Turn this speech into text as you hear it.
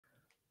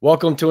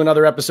Welcome to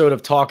another episode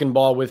of Talkin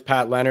Ball with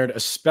Pat Leonard,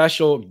 a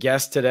special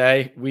guest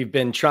today. We've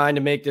been trying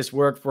to make this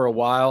work for a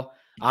while.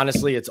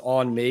 Honestly, it's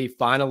on me.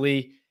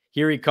 Finally,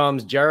 here he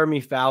comes, Jeremy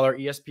Fowler,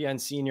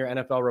 ESPN senior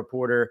NFL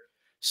reporter,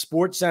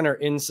 SportsCenter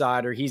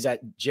Insider. He's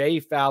at J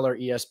Fowler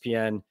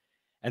ESPN.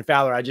 And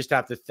Fowler, I just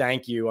have to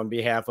thank you on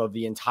behalf of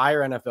the entire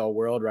NFL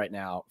world right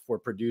now for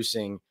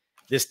producing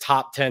this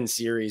top 10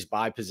 series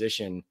by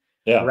position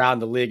around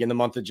the league in the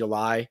month of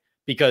July,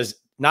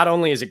 because not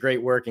only is it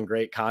great work and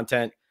great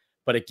content,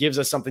 but it gives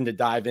us something to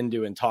dive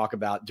into and talk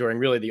about during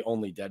really the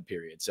only dead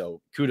period.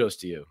 So kudos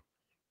to you.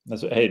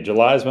 Hey,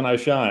 July is when I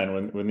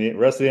shine. When the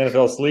rest of the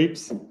NFL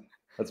sleeps,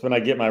 that's when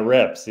I get my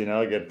reps. You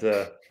know, get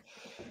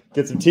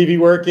some TV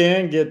work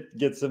in,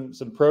 get some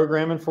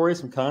programming for you,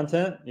 some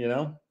content.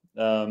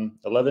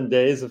 11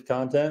 days of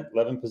content,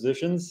 11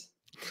 positions,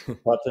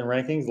 top 10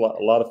 rankings, a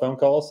lot of phone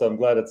calls. So I'm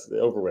glad it's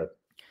over with.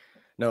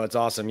 No, it's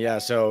awesome. Yeah.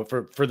 So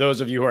for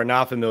those of you who are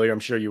not familiar, I'm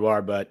sure you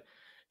are, but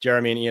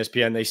Jeremy and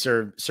ESPN, they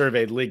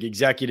surveyed league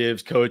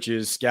executives,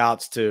 coaches,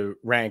 scouts to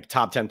rank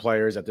top 10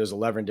 players at those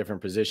 11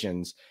 different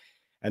positions.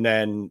 And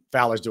then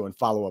Fowler's doing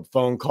follow-up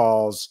phone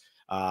calls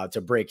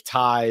to break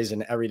ties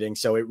and everything.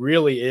 So it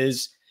really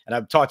is, and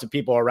I've talked to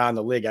people around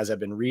the league as I've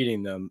been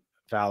reading them,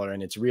 Fowler,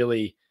 and it's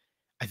really,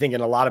 I think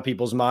in a lot of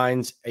people's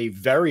minds, a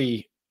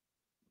very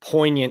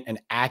poignant and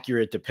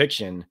accurate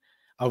depiction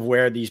of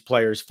where these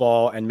players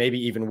fall and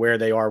maybe even where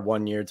they are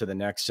 1 year to the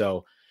next.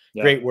 So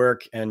great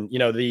work. And,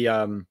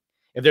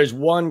 if there's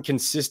one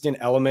consistent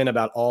element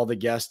about all the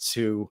guests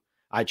who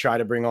I try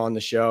to bring on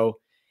the show,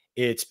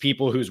 it's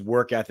people whose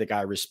work ethic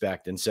I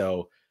respect. And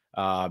so,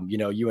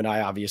 you and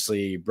I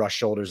obviously brush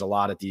shoulders a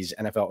lot at these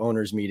NFL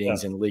owners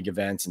meetings and league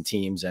events and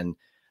teams, and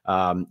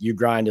you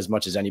grind as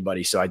much as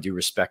anybody. So I do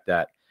respect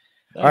that.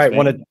 Thanks,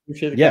 all right. I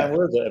appreciate the kind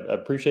words. I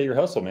appreciate your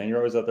hustle, man. You're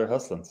always out there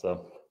hustling.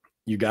 So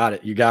you got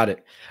it. You got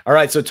it. All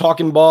right. So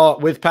Talkin Ball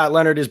with Pat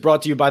Leonard is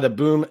brought to you by the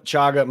Boom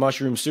Chaga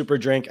Mushroom Super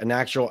Drink, a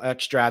natural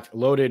extract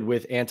loaded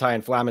with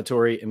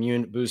anti-inflammatory,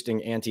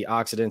 immune-boosting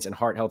antioxidants and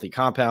heart-healthy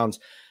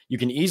compounds. You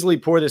can easily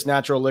pour this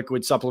natural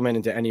liquid supplement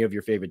into any of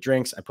your favorite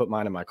drinks. I put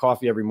mine in my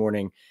coffee every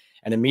morning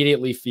and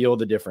immediately feel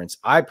the difference.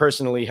 I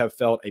personally have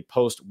felt a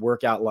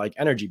post-workout-like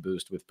energy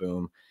boost with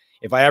Boom.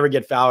 If I ever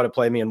get Fowler to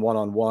play me in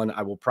one-on-one,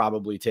 I will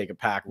probably take a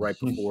pack right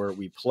before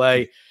we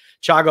play.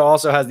 Chaga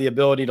also has the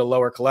ability to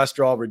lower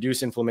cholesterol,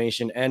 reduce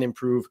inflammation, and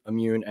improve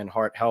immune and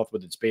heart health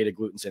with its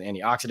beta-glucans and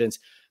antioxidants.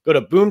 Go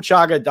to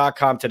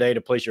boomchaga.com today to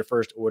place your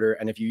first order.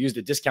 And if you use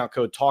the discount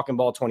code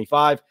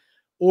TalkinBall25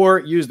 or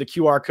use the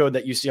QR code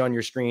that you see on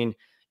your screen,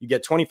 you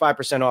get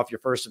 25% off your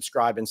first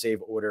subscribe and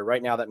save order.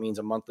 Right now, that means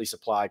a monthly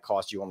supply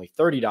costs you only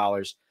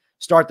 $30.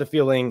 Start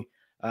feeling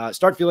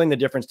the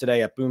difference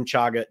today at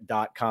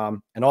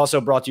boomchaga.com. And also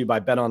brought to you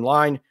by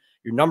BetOnline,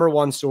 your number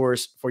one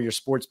source for your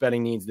sports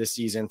betting needs this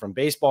season, from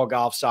baseball,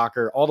 golf,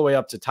 soccer, all the way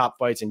up to top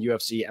fights in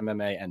UFC,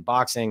 MMA, and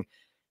boxing.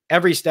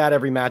 Every stat,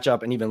 every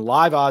matchup, and even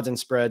live odds and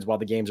spreads while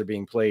the games are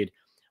being played.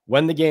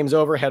 When the game's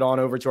over, head on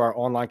over to our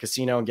online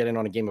casino and get in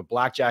on a game of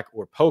blackjack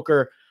or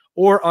poker,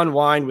 or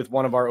unwind with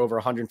one of our over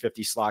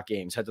 150 slot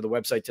games. Head to the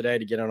website today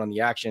to get in on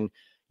the action.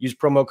 Use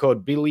promo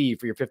code BELIEVE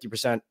for your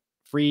 50%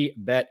 free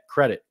bet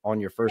credit on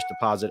your first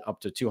deposit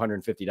up to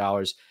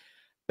 $250.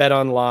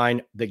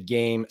 BetOnline, the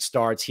game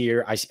starts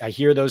here. I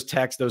hear those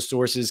texts, those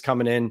sources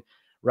coming in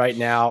right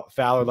now.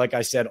 Fowler, like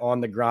I said,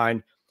 on the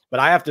grind. But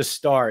I have to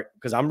start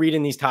because I'm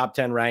reading these top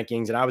 10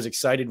 rankings, and I was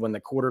excited when the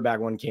quarterback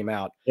one came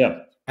out. Yeah.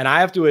 And I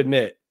have to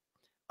admit,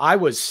 I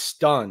was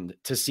stunned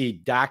to see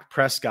Dak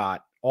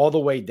Prescott all the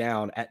way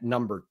down at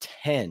number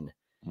 10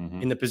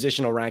 in the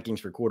positional rankings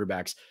for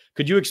quarterbacks.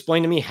 Could you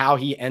explain to me how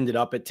he ended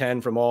up at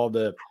 10 from all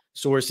the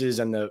sources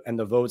and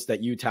the votes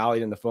that you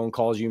tallied and the phone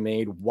calls you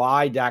made?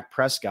 Why Dak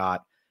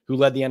Prescott, who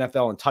led the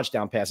NFL in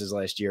touchdown passes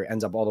last year,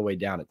 ends up all the way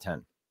down at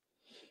 10?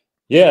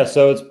 Yeah,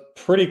 so it's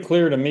pretty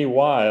clear to me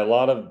why a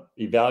lot of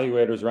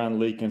evaluators around the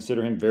league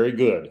consider him very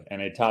good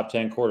and a top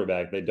 10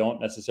 quarterback. They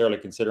don't necessarily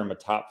consider him a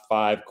top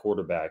 5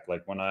 quarterback.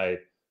 Like when I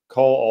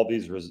call all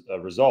these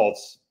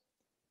results,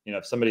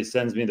 if somebody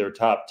sends me their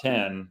top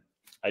 10,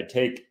 I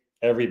take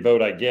every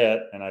vote I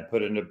get and I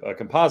put it into a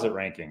composite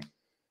ranking.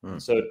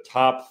 So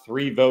top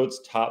 3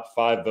 votes, top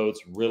 5 votes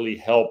really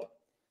help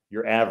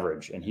your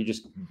average. And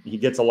he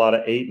gets a lot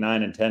of 8,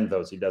 9, and 10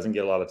 votes. He doesn't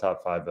get a lot of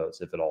top 5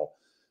 votes, if at all.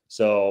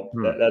 So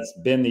that's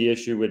been the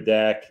issue with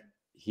Dak.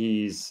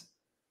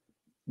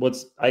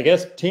 I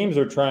guess teams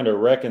are trying to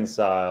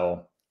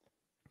reconcile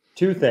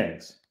 2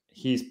 things.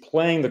 He's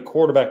playing the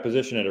quarterback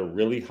position at a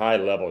really high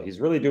level. He's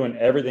really doing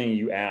everything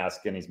you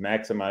ask, and he's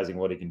maximizing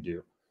what he can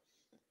do.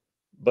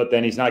 But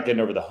then he's not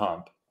getting over the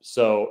hump.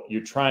 So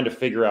you're trying to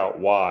figure out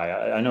why.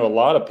 I know a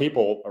lot of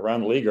people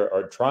around the league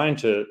are trying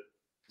to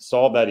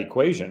solve that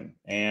equation,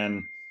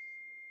 and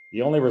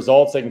the only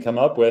results they can come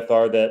up with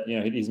are that,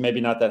 he's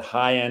maybe not that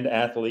high-end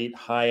athlete,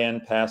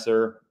 high-end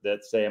passer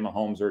that, say, a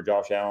Mahomes or a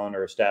Josh Allen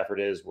or a Stafford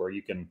is, where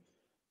you can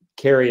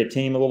carry a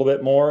team a little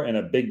bit more in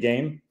a big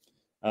game.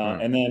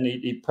 And then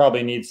he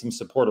probably needs some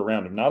support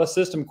around him. Not a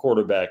system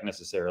quarterback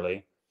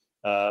necessarily,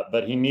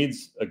 but he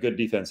needs a good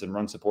defense and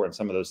run support and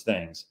some of those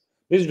things.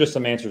 these are just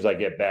some answers I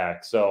get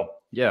back. So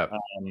yeah.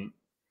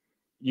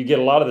 You get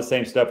a lot of the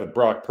same stuff with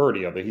Brock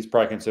Purdy, although he's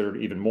probably considered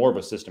even more of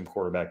a system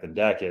quarterback than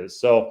Dak is.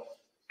 So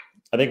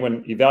I think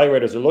when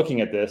evaluators are looking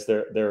at this,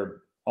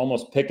 they're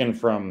almost picking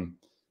from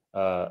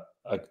a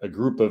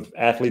group of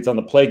athletes on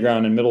the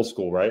playground in middle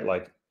school, right?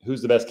 Like,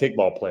 who's the best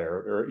kickball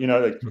player,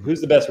 or like,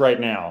 who's the best right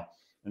now?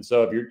 And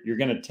so if you're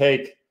going to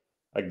take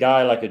a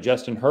guy like a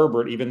Justin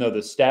Herbert, even though the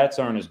stats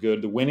aren't as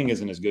good, the winning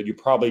isn't as good, you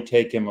probably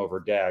take him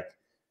over Dak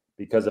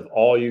because of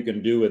all you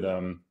can do with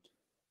him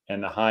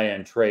and the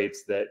high-end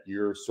traits that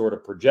you're sort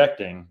of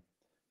projecting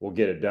will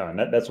get it done.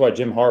 That's why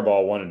Jim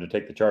Harbaugh wanted to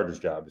take the Chargers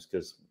job, is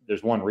because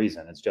there's one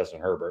reason: it's Justin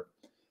Herbert.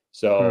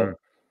 So,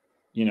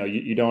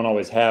 you don't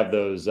always have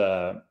those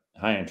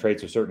high-end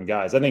traits of certain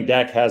guys. I think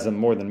Dak has them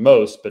more than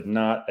most, but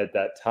not at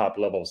that top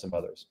level of some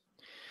others.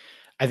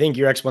 I think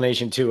your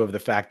explanation too of the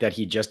fact that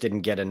he just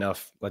didn't get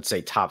enough, let's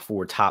say top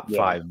 4, top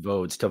 5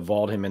 votes to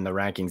vault him in the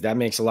rankings, that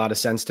makes a lot of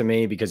sense to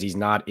me, because he's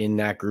not in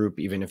that group,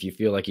 even if you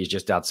feel like he's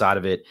just outside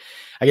of it.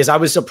 I guess I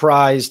was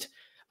surprised.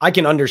 I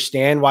can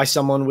understand why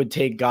someone would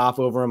take Goff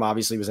over him.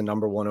 Obviously, he was a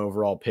number 1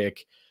 overall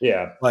pick.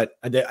 Yeah. But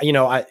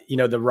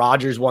the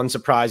Rodgers one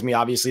surprised me.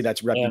 Obviously,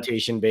 that's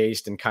reputation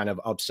based and kind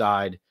of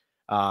upside.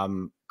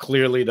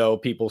 Clearly,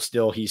 though,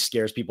 he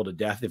scares people to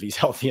death if he's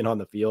healthy and on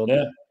the field.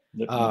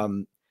 Yeah.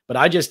 But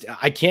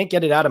I can't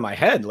get it out of my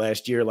head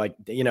last year.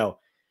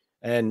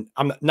 And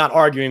I'm not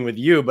arguing with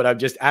you,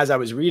 but as I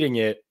was reading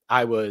it,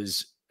 I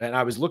was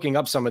looking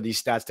up some of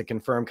these stats to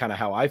confirm kind of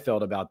how I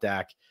felt about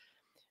Dak.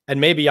 And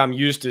maybe I'm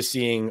used to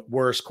seeing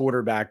worse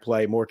quarterback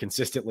play more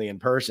consistently in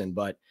person,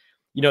 but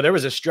there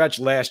was a stretch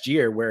last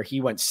year where he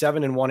went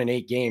 7-1 in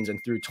 8 games and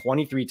threw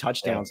 23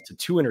 touchdowns to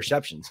 2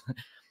 interceptions.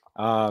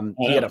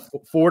 He had a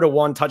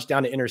 4-to-1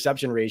 touchdown to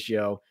interception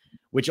ratio,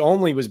 which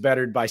only was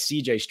bettered by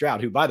CJ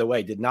Stroud, who, by the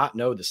way, did not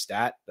know the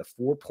stat. The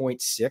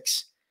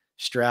 4.6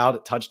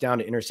 Stroud touchdown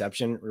to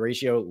interception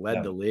ratio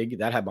led the league.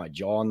 That had my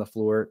jaw on the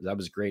floor. That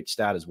was a great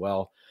stat as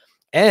well.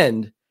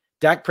 And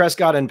Dak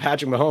Prescott and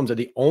Patrick Mahomes are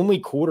the only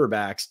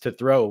quarterbacks to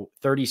throw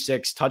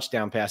 36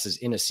 touchdown passes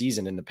in a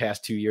season in the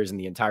past 2 years in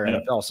the entire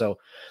NFL. So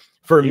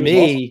for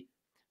me,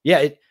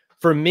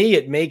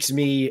 it makes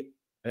me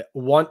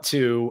want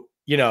to,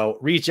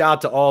 reach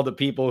out to all the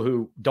people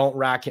who don't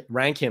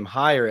rank him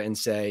higher and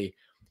say,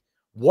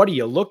 what are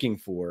you looking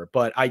for?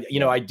 But I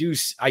do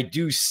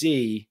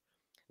see,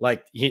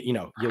 like,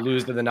 you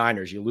lose to the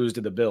Niners, you lose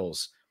to the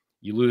Bills,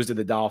 you lose to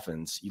the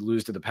Dolphins, you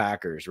lose to the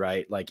Packers,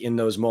 right? Like, in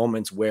those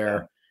moments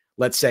where,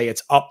 let's say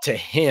it's up to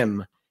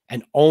him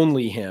and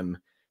only him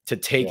to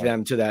take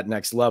them to that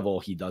next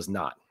level, he does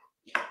not.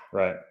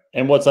 Right.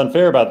 And what's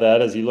unfair about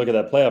that is you look at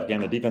that playoff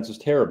game, the defense was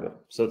terrible.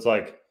 So it's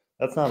like,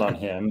 that's not on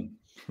him.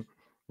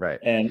 Right.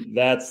 And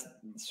that's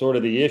sort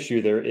of the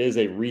issue. There is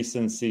a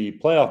recency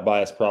playoff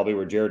bias probably,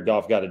 where Jared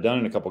Goff got it done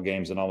in a couple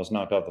games and almost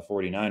knocked out the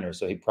 49ers.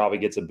 So he probably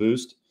gets a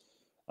boost.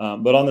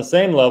 But on the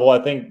same level, I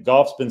think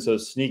Goff's been so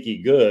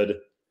sneaky good.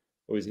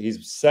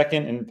 He's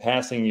second in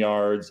passing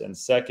yards and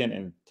second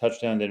in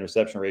touchdown to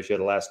interception ratio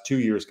the last 2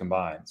 years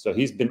combined. So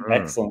he's been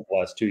excellent the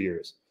last 2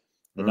 years.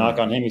 The knock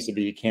on him used to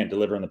be he can't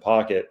deliver in the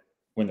pocket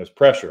when there's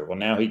pressure. Well,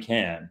 now he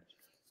can.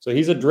 So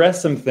he's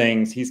addressed some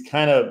things. He's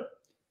kind of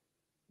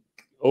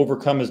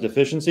overcome his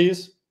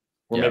deficiencies,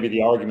 where maybe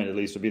the argument at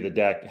least would be that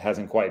Dak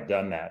hasn't quite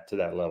done that to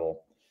that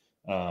level.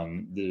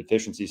 The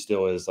deficiency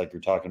still is, like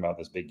you're talking about,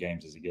 this big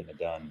games, is he getting it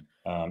done?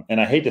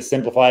 And I hate to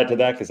simplify it to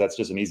that, because that's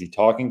just an easy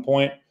talking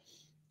point.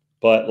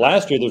 But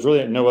last year, there's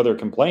really no other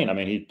complaint. I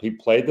mean, he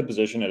played the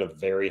position at a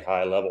very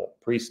high level,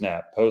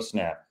 pre-snap,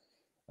 post-snap,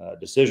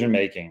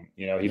 decision-making.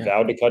 He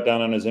vowed to cut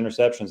down on his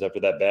interceptions after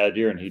that bad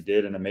year, and he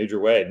did in a major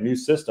way. New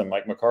system,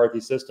 Mike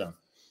McCarthy system,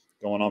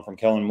 going on from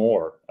Kellen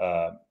Moore.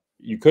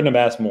 You couldn't have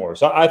asked more.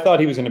 So I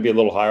thought he was going to be a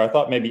little higher. I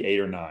thought maybe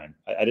 8 or 9.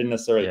 I didn't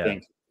necessarily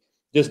think,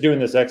 just doing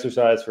this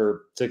exercise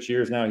for 6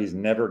 years now, he's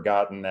never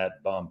gotten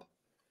that bump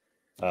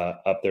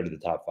up there to the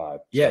top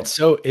 5. Yeah,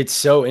 it's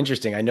so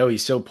interesting. I know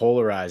he's so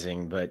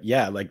polarizing, but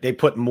like, they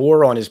put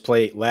more on his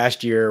plate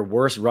last year,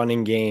 worse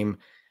running game.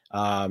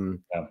 And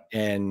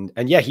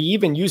he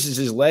even uses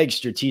his legs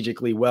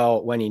strategically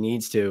well when he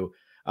needs to.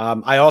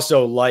 I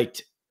also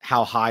liked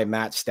how high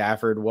Matt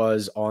Stafford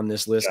was on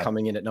this list,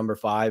 coming in at number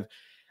 5.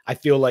 I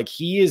feel like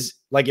he is,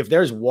 like, if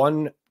there's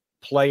one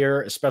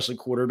player, especially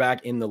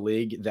quarterback, in the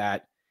league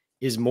that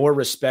is more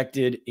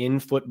respected in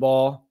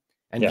football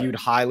and viewed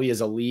highly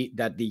as elite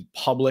that the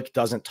public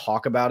doesn't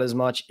talk about as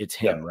much, it's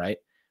him, right?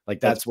 Like,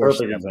 that's where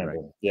perfect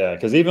example. Right. Yeah,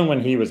 because even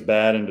when he was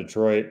bad in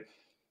Detroit,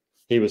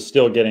 he was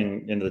still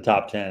getting into the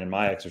top 10 in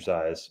my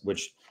exercise,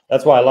 which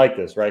that's why I like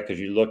this, right? Because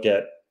you look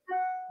at,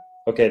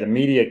 okay, the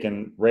media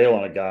can rail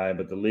on a guy,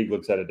 but the league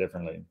looks at it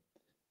differently.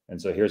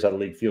 And so here's how the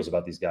league feels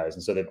about these guys.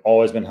 And so they've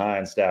always been high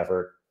on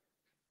Stafford.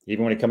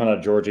 Even when he coming out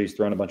of Georgia, he's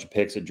throwing a bunch of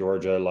picks at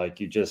Georgia. Like,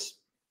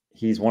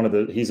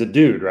 he's a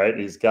dude, right?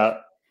 He's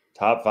got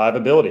top 5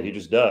 ability. He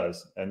just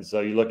does. And so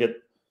you look at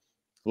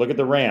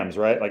the Rams,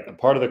 right? Like, a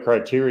part of the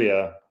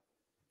criteria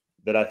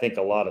that I think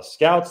a lot of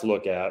scouts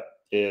look at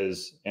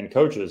and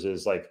coaches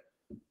is, like,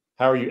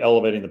 how are you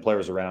elevating the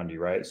players around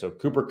you, right? So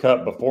Cooper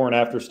Kupp before and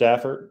after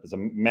Stafford is a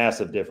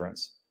massive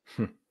difference.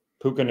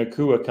 Puka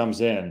Nacua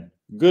comes in,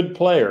 good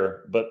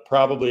player, but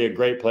probably a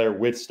great player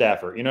with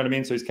Stafford. You know what I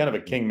mean? So he's kind of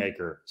a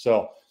kingmaker.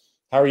 So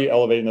how are you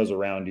elevating those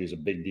around you is a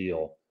big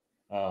deal.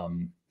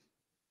 And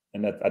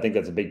I think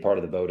that's a big part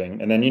of the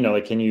voting. And then,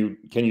 like, can you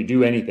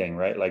do anything,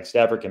 right? Like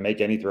Stafford can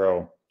make any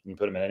throw. You can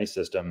put him in any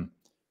system.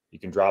 You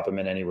can drop him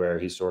in anywhere.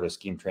 He's sort of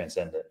scheme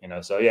transcendent,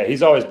 So yeah,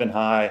 he's always been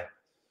high.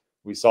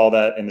 We saw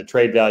that in the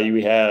trade value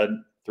we had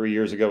 3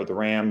 years ago with the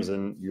Rams,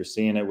 and you're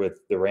seeing it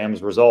with the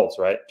Rams results,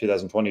 right?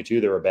 2022,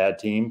 they were a bad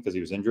team because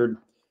he was injured.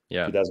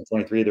 Yeah.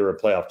 2023, they were a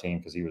playoff team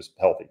because he was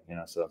healthy,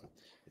 So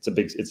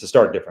it's a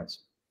stark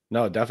difference.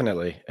 No,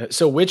 definitely.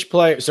 So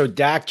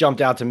Dak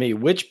jumped out to me.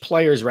 Which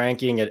players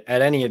ranking at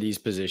any of these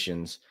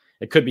positions?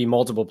 It could be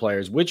multiple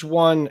players. Which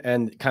one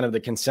and kind of the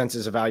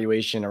consensus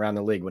evaluation around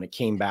the league when it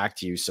came back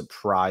to you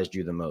surprised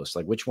you the most?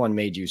 Like which one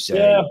made you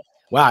say,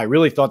 wow, I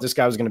really thought this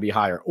guy was going to be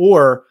higher,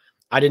 or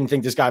I didn't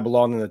think this guy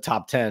belonged in the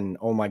top 10.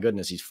 Oh my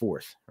goodness, he's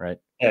fourth, right?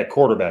 Yeah,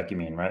 quarterback, you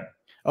mean, right?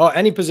 Oh,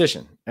 any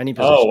position.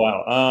 Oh,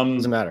 wow.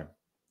 Doesn't matter.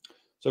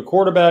 So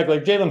quarterback,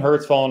 like Jalen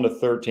Hurts falling to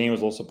 13 was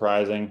a little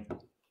surprising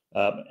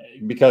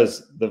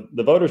because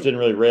the voters didn't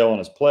really rail on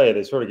his play.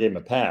 They sort of gave him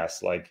a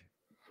pass. Like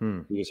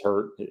he was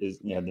hurt.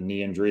 He had the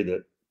knee injury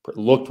that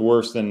looked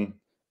worse than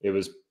it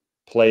was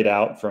played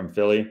out from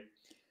Philly.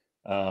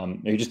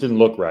 He just didn't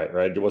look right?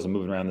 It wasn't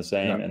moving around the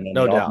same. And then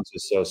the offense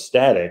was so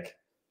static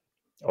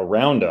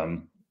around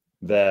him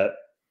that,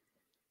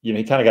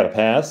 he kind of got a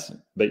pass,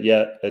 but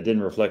yet it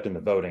didn't reflect in the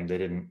voting. They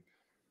didn't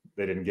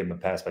give him a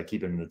pass by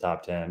keeping him in the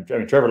top 10. I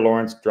mean, Trevor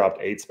Lawrence dropped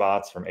 8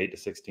 spots from 8 to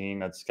 16.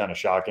 That's kind of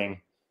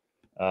shocking.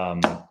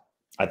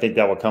 I think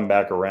that will come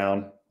back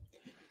around.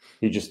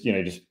 He just,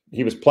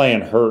 he was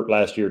playing hurt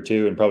last year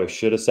too, and probably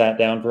should have sat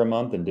down for a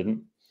month and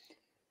didn't.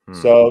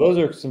 So those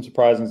are some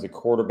surprises. The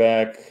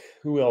quarterback.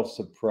 Who else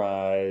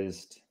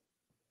surprised?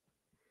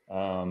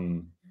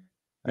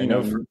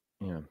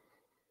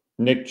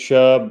 Nick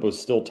Chubb was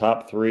still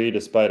top 3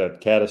 despite a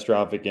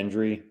catastrophic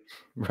injury.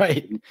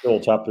 Right. He's still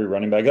a top 3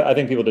 running back. I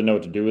think people didn't know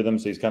what to do with him,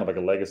 so he's kind of like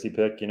a legacy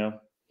pick,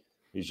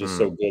 He's just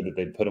so good that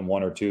they'd put him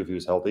 1 or 2 if he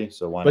was healthy.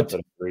 So why not put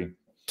him 3?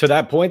 To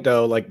that point,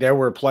 though, like there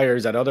were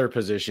players at other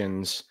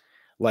positions,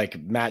 like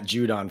Matt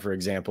Judon, for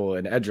example,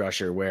 an edge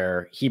rusher,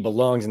 where he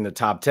belongs in the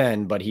top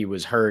 10, but he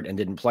was hurt and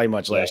didn't play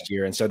much last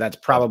year. And so that's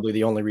probably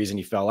the only reason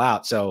he fell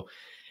out. So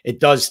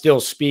it does still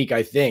speak,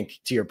 I think,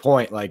 to your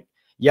point, like,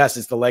 yes,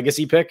 it's the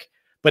legacy pick,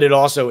 but it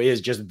also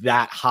is just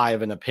that high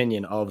of an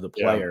opinion of the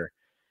player.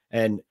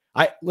 Yeah. And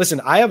I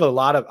have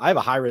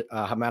a high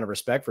amount of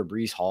respect for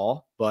Breece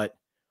Hall, but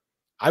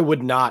I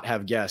would not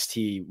have guessed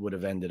he would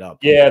have ended up.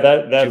 Yeah,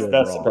 that's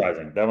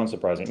surprising. That one's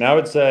surprising. Now I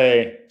would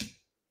say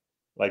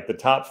like the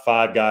top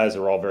 5 guys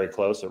are all very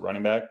close at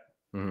running back.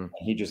 Mm-hmm.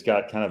 He just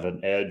got kind of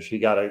an edge. He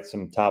got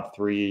some top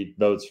 3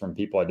 votes from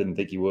people I didn't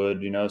think he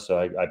would, so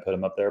I put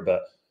him up there.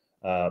 But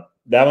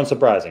that one's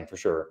surprising for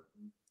sure.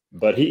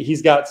 But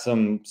he's got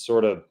some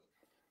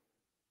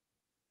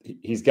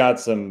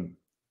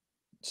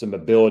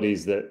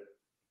abilities that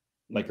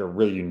like are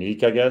really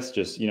unique, I guess.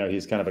 Just,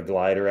 he's kind of a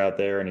glider out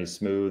there and he's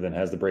smooth and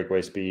has the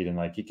breakaway speed, and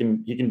like he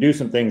can do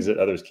some things that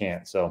others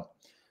can't. So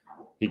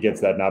he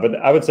gets that now. But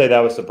I would say that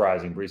was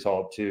surprising. Breece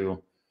Hall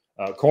too.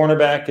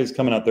 Cornerback is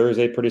coming out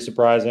Thursday, pretty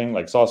surprising.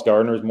 Like Sauce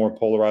Gardner is more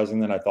polarizing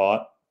than I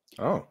thought.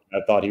 Oh, I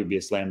thought he would be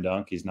a slam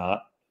dunk. He's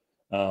not.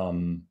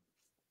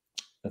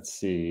 Let's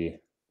see.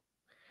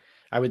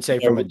 I would say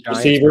from a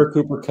receiver,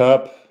 Cooper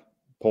Kupp,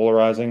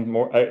 polarizing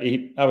more.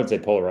 I would say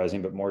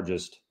polarizing, but more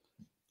just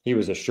he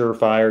was a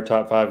surefire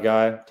top 5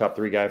 guy, top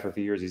 3 guy for a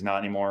few years. He's not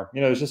anymore.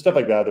 There's just stuff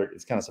like that.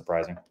 It's kind of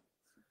surprising.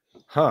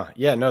 Huh.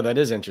 Yeah, no, that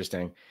is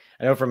interesting.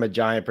 I know from a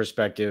Giant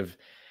perspective,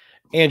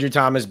 Andrew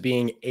Thomas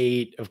being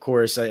 8, of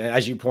course,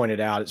 as you pointed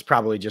out, it's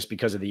probably just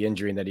because of the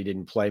injury and that he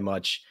didn't play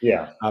much.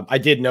 Yeah. I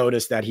did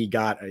notice that he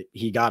got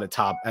a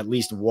top, at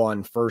least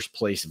one first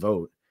place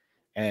vote.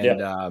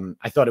 And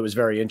I thought it was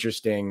very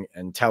interesting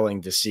and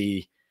telling to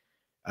see,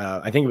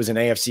 I think it was an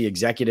AFC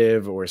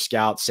executive or a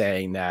scout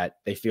saying that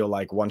they feel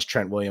like once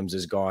Trent Williams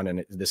is gone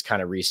and this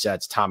kind of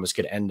resets, Thomas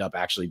could end up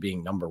actually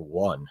being number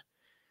 1.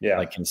 Yeah.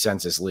 Like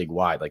consensus league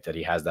wide, like that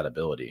he has that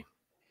ability.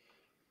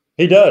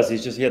 He does.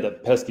 He had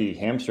that pesky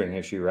hamstring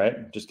issue,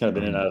 right? Just kind of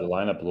been in and out of the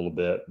lineup a little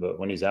bit. But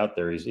when he's out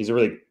there, he's a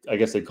really, I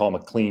guess they call him a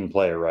clean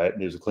player, right?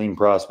 He was a clean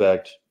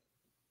prospect.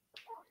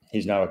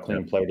 He's now a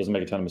clean player. Doesn't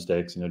make a ton of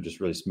mistakes, just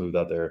really smooth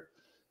out there.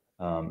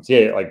 So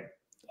yeah, like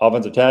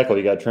offensive tackle,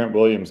 you got Trent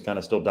Williams kind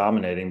of still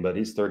dominating, but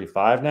he's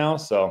 35 now.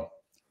 So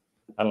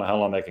I don't know how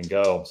long that can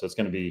go. So it's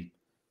going to be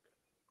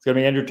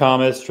Andrew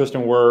Thomas,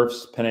 Tristan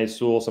Wirfs, Penei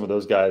Sewell, some of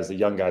those guys, the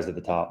young guys at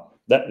the top.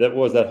 That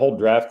was that whole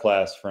draft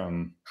class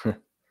from what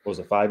was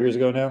it, 5 years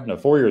ago now? No,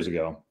 4 years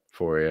ago.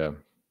 4, yeah.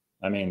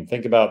 I mean,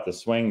 think about the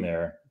swing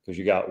there, because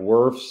you got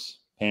Wirfs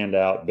panned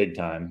out big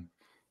time.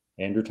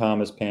 Andrew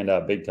Thomas panned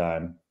out big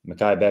time.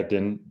 Mekhi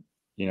Becton,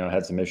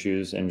 had some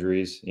issues,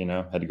 injuries,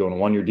 had to go on a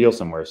 1-year deal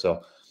somewhere.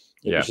 So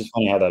it's just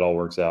funny how that all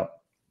works out.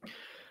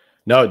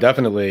 No,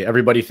 definitely.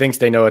 Everybody thinks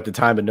they know at the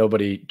time, but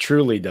nobody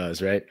truly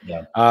does, right?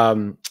 Yeah.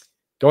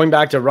 Going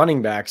back to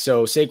running back,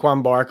 so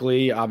Saquon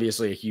Barkley,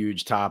 obviously a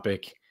huge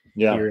topic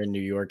Yeah. here in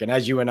New York. And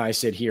as you and I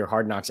sit here,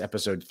 Hard Knocks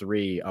episode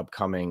 3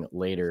 upcoming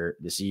later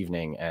this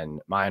evening, and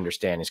my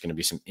understanding is going to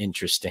be some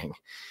interesting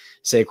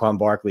Saquon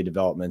Barkley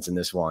developments in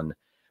this one.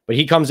 But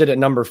he comes in at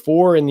number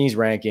 4 in these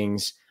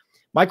rankings.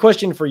 My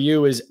question for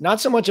you is not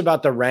so much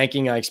about the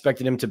ranking. I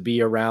expected him to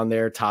be around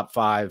there, top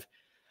 5.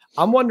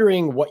 I'm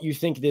wondering what you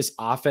think this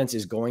offense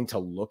is going to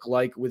look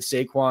like with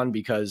Saquon,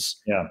 because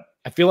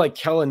I feel like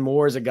Kellen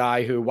Moore is a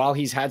guy who, while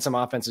he's had some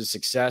offensive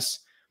success,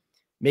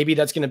 maybe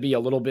that's going to be a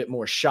little bit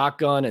more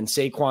shotgun, and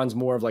Saquon's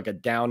more of like a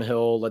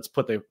downhill, let's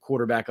put the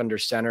quarterback under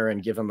center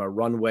and give him a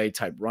runway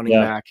type running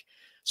back.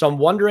 So I'm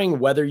wondering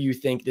whether you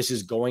think this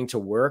is going to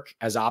work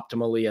as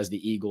optimally as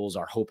the Eagles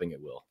are hoping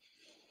it will.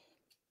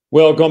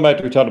 Well, going back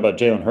to, we talked about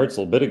Jalen Hurts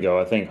a little bit ago.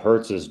 I think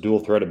Hurts' dual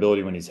threat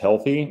ability when he's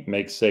healthy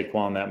makes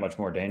Saquon that much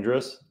more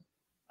dangerous.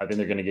 I think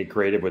they're going to get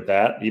creative with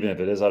that, even if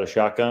it is out of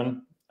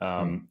shotgun.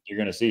 You're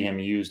going to see him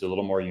used a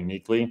little more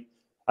uniquely.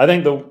 I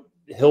think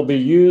he'll be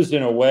used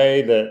in a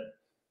way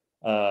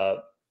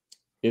that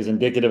is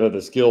indicative of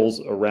the skills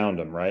around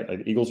him, right? Like,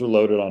 the Eagles are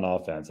loaded on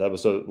offense. What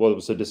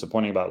was so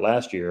disappointing about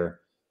last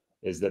year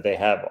is that they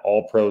have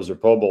all pros or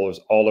Pro Bowlers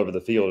all over the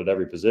field at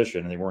every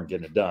position, and they weren't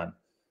getting it done.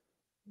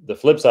 The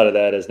flip side of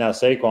that is now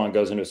Saquon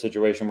goes into a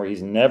situation where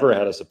he's never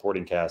had a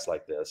supporting cast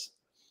like this.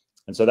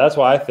 And so that's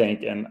why I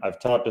think, and I've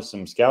talked to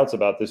some scouts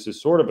about this, who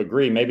sort of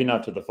agree, maybe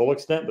not to the full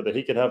extent, but that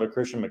he could have a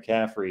Christian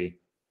McCaffrey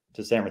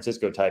to San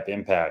Francisco type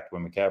impact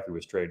when McCaffrey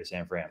was traded to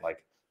San Fran.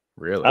 Like,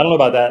 really, I don't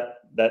know about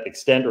that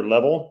extent or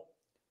level,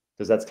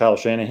 because that's Kyle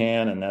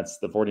Shanahan and that's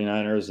the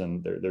 49ers,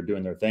 and they're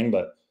doing their thing.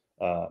 But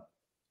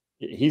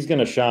he's going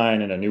to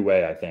shine in a new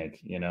way, I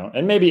think,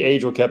 and maybe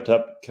age will catch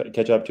up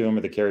to him,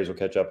 or the carries will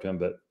catch up to him,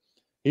 but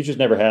he's just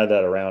never had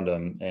that around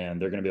him,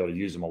 and they're going to be able to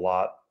use him a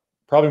lot.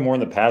 Probably more in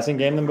the passing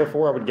game than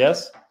before, I would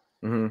guess.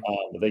 But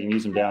they can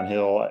use him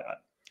downhill.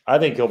 I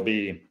think he'll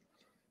be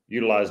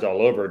utilized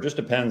all over. It just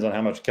depends on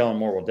how much Kellen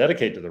Moore will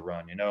dedicate to the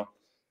run.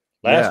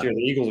 Last year, the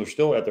Eagles were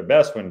still at their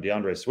best when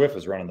DeAndre Swift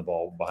was running the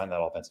ball behind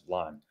that offensive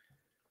line.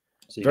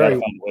 So you got to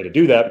find a way to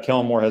do that. But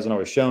Kellen Moore hasn't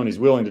always shown he's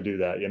willing to do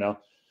that,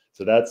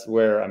 So that's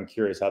where I'm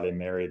curious how they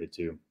marry the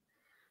two.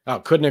 Oh,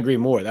 couldn't agree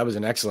more. That was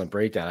an excellent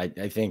breakdown.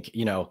 I think,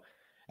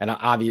 and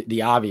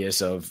the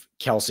obvious of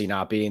Kelsey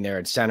not being there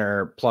at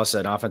center, plus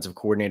an offensive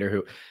coordinator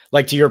who,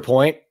 like, to your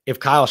point, if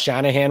Kyle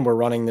Shanahan were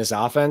running this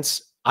offense,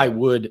 I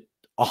would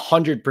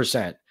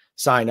 100%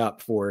 sign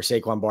up for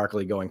Saquon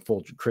Barkley going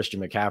full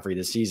Christian McCaffrey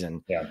this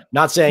season.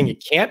 Not saying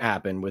it can't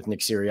happen with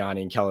Nick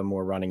Sirianni and Kellen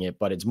Moore running it,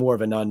 but it's more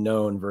of an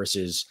unknown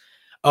versus,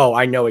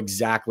 I know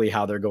exactly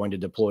how they're going to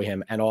deploy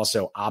him and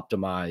also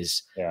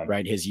optimize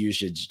right his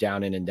usage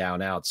down in and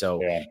down out.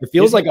 So it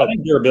feels like I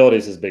think durability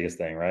is his biggest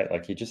thing, right?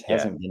 Like, he just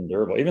hasn't been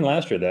durable. Even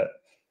last year,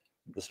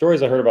 the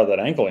stories I heard about that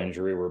ankle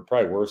injury were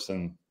probably worse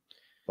than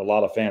a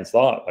lot of fans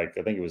thought. Like,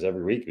 I think it was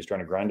every week he was trying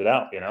to grind it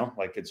out,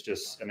 like, it's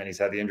just, he's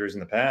had the injuries in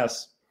the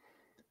past.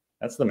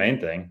 That's the main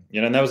thing,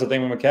 and that was the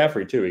thing with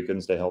McCaffrey too. He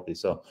couldn't stay healthy.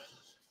 So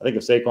I think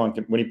if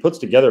Saquon when he puts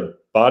together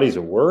bodies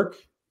of work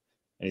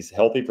and he's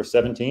healthy for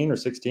 17 or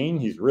 16,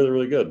 he's really,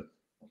 really good.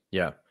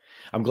 Yeah.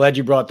 I'm glad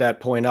you brought that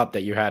point up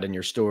that you had in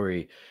your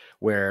story,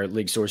 where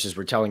league sources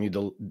were telling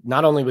you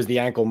not only was the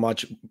ankle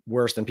much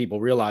worse than people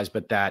realized,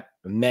 but that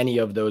many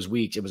of those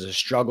weeks it was a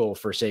struggle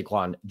for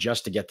Saquon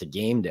just to get to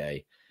game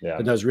day.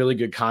 But there was really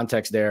good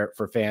context there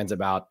for fans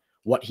about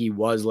what he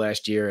was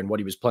last year and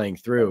what he was playing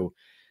through.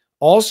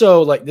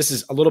 Also, like, this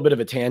is a little bit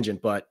of a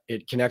tangent, but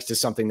it connects to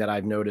something that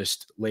I've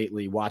noticed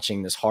lately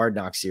watching this Hard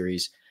Knock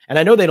series. And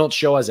I know they don't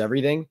show us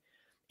everything.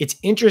 It's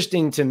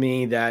interesting to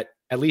me that,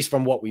 at least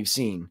from what we've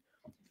seen,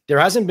 there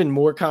hasn't been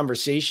more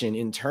conversation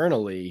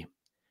internally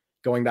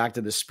going back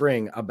to the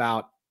spring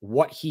about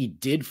what he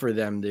did for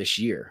them this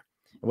year.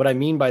 And what I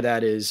mean by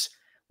that is,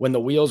 when the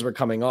wheels were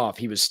coming off,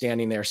 he was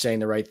standing there saying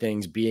the right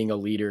things, being a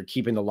leader,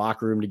 keeping the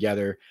locker room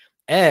together,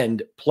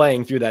 and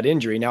playing through that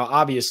injury. Now,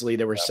 obviously,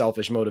 there were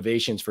selfish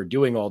motivations for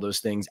doing all those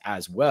things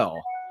as well.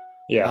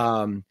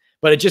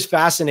 But it just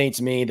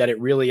fascinates me that it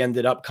really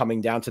ended up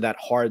coming down to that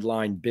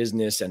hardline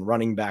business and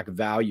running back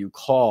value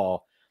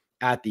call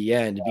at the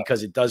end,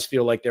 because it does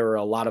feel like there were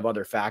a lot of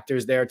other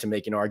factors there to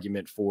make an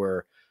argument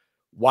for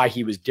why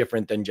he was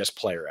different than just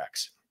player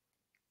X.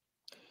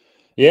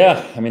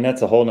 Yeah.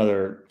 That's a whole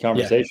nother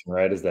conversation,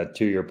 right? Is that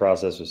 2-year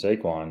process with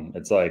Saquon.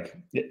 It's like,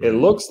 it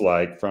looks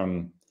like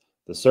from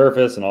the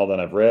surface and all that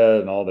I've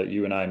read and all that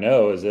you and I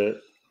know, is that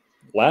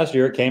last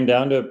year it came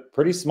down to a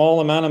pretty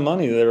small amount of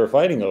money that they were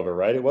fighting over,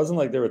 right? It wasn't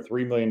like they were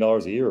 $3 million a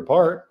year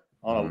apart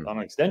on an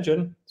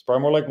extension. It's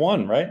probably more like $1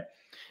 million, right?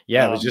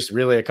 Yeah, it was just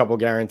really a couple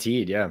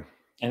guaranteed. Yeah.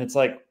 And it's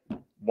like,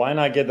 why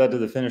not get that to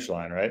the finish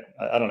line, right?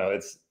 I don't know.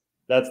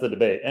 That's the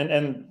debate.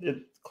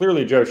 And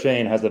clearly Joe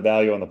Shane has the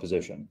value on the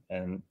position.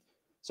 And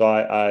so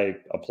I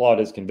applaud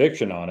his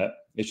conviction on it.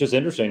 It's just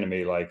interesting to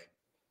me, like,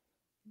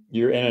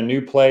 you're in a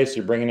new place,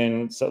 you're bringing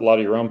in a lot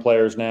of your own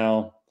players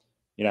now.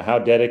 how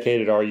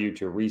dedicated are you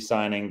to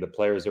re-signing the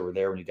players that were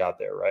there when you got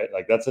there, right?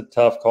 Like that's a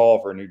tough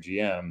call for a new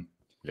GM.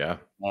 Yeah.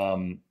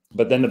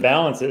 But then the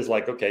balance is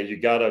like, okay, you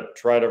got to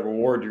try to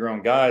reward your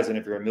own guys. And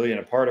if you're $1 million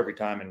apart every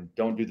time and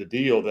don't do the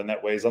deal, then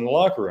that weighs on the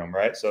locker room,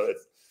 right? So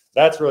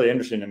that's really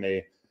interesting to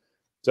me.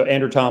 So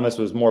Andrew Thomas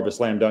was more of a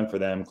slam dunk for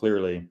them,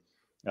 clearly,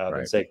 than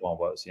Saquon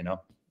was,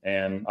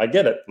 And I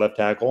get it, left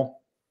tackle,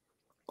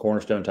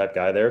 cornerstone type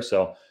guy there.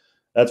 So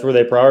that's where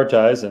they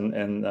prioritize,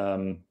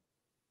 and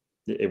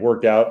it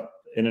worked out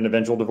in an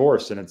eventual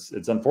divorce. And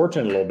it's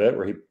unfortunate a little bit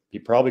where he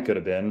probably could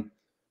have been,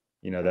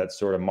 that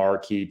sort of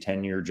marquee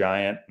 10-year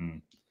giant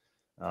and,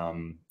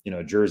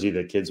 a jersey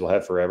that kids will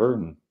have forever.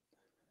 And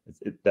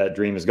that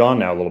dream is gone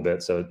now a little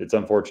bit. So it's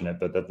unfortunate,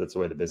 but that's the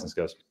way the business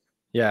goes.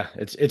 Yeah,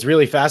 it's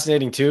really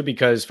fascinating too,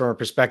 because from a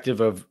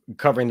perspective of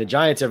covering the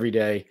Giants every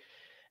day,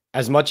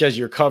 as much as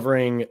you're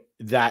covering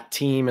that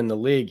team in the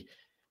league,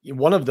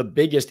 one of the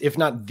biggest, if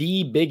not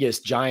the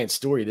biggest Giants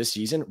story this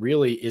season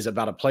really is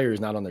about a player who's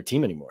not on their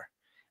team anymore.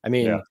 I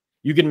mean,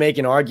 you can make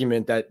an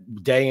argument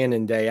that day in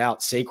and day out,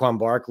 Saquon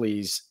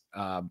Barkley's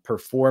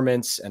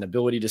performance and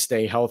ability to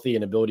stay healthy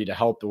and ability to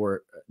help the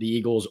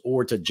Eagles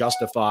or to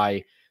justify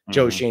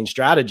Joe Shane's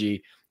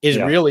strategy is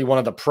really one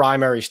of the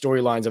primary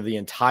storylines of the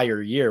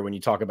entire year when you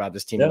talk about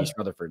this team in East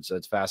Rutherford. So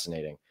it's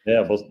fascinating.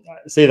 Yeah. Well,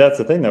 see, that's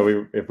the thing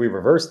though. If we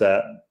reverse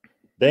that,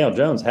 Daniel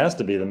Jones has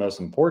to be the most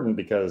important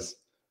because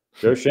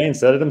Joe Shane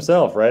said it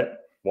himself, right?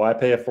 Why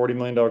pay a $40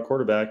 million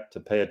quarterback to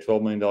pay a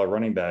 $12 million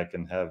running back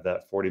and have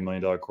that $40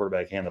 million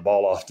quarterback hand the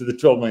ball off to the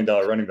 $12 million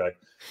running back?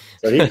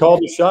 So he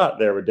called a shot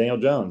there with Daniel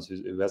Jones,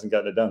 who hasn't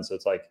gotten it done. So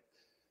it's like,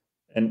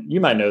 and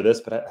you might know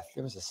this, but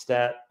there was a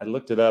stat. I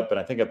looked it up, and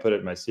I think I put it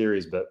in my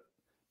series, but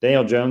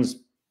Daniel Jones'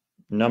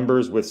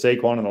 numbers with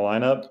Saquon in the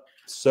lineup,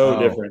 so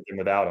different than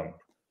without him.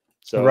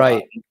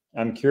 So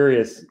I'm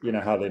curious,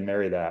 how they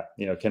marry that.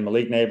 Can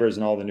Malik Neighbors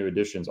and all the new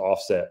additions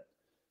offset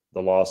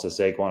the loss of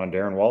Saquon and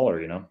Darren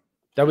Waller,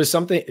 That was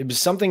something. It was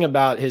something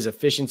about his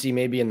efficiency,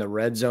 maybe in the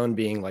red zone,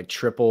 being like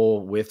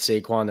triple with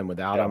Saquon than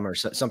without him, or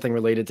something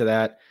related to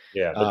that.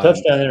 Yeah, the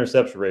touchdown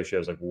interception ratio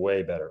is like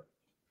way better.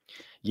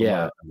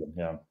 Yeah.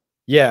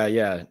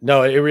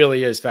 No, it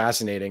really is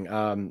fascinating.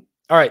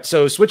 All right,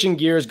 so switching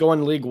gears,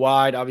 going league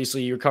wide.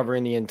 Obviously, you're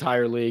covering the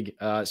entire league.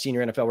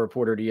 Senior NFL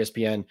reporter at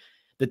ESPN.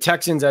 The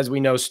Texans, as we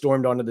know,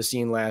 stormed onto the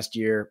scene last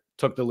year,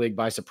 took the league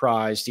by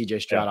surprise.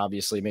 CJ Stroud,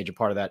 obviously, a major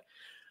part of that.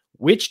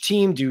 Which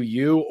team do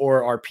you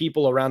or are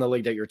people around the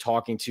league that you're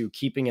talking to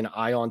keeping an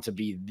eye on to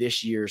be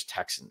this year's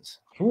Texans?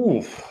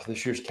 Ooh,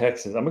 this year's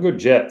Texans. I'm going to go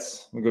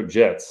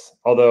Jets.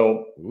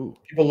 Although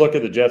people look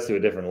at the Jets through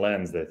a different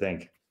lens. They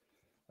think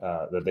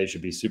that they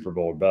should be Super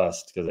Bowl or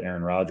bust because of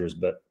Aaron Rodgers.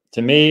 But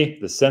to me,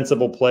 the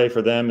sensible play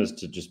for them is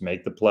to just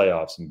make the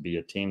playoffs and be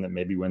a team that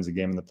maybe wins a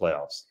game in the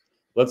playoffs.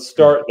 Let's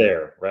start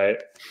there, right?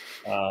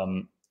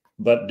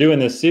 But doing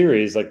this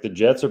series, like the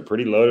Jets are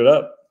pretty loaded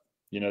up.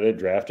 They've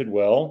drafted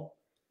well.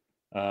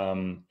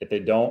 If they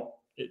don't,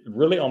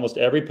 really almost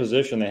every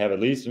position they have at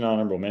least an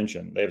honorable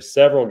mention. They have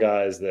several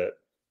guys that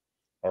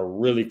are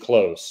really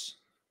close.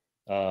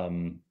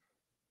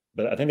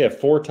 But I think they have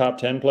 4 top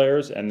 10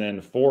 players and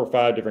then 4 or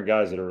 5 different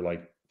guys that are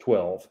like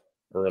 12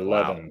 or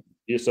 11. Wow.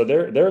 Yeah, so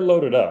they're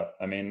loaded up.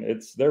 I mean,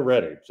 they're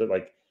ready. So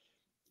like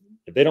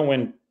if they don't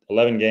win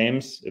 11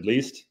 games at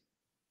least,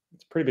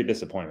 it's a pretty big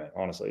disappointment,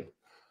 honestly.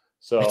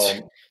 So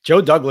Joe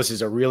Douglas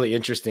is a really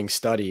interesting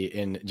study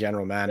in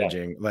general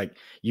managing. Like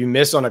you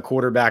miss on a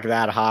quarterback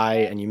that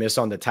high and you miss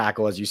on the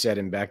tackle, as you said,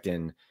 in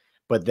Becton,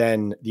 but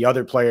then the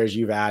other players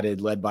you've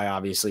added, led by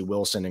obviously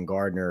Wilson and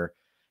Gardner,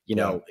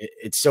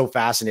 it's so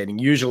fascinating.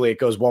 Usually it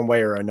goes one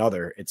way or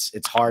another. It's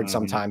hard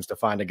sometimes to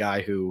find a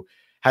guy who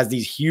has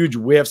these huge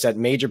whiffs at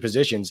major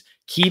positions,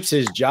 keeps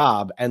his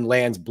job, and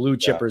lands blue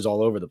chippers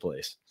all over the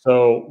place.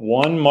 So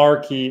one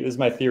marquee, this is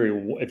my theory.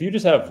 If you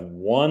just have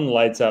one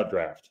lights out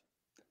draft,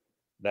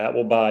 that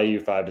will buy you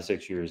 5 to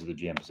 6 years of the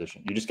GM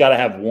position. You just got to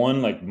have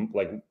one like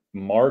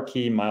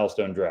marquee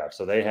milestone draft.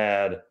 So they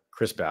had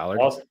Chris Ballard,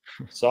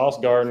 Sauce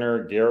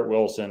Gardner, Garrett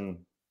Wilson,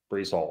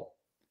 Breece Hall,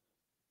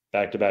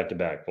 back to back to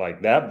back.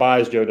 Like that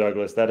buys Joe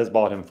Douglas. That has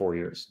bought him 4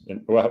 years.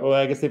 And well,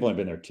 I guess they've only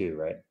been there 2,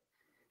 right?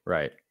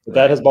 Right. But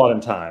that has bought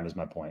him time, is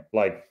my point.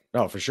 Like,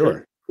 for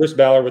sure. Chris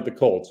Ballard with the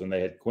Colts when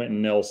they had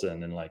Quentin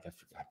Nelson and I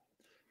forgot,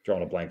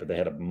 drawing a blank, but they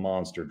had a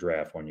monster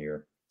draft one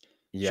year.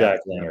 Shaq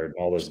Leonard,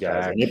 all those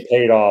guys. And it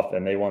paid off,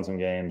 and they won some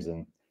games.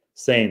 And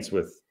Saints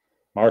with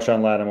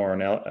Marshawn Lattimore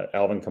and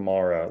Alvin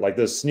Kamara. Like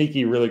those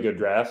sneaky, really good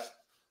drafts.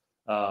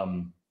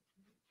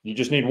 You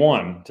just need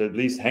one to at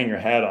least hang your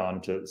hat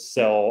on to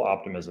sell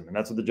optimism. And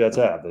that's what the Jets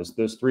have.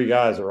 Those 3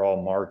 guys are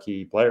all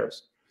marquee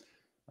players.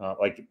 Our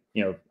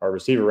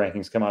receiver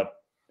rankings come out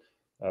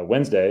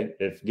Wednesday.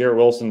 If Garrett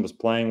Wilson was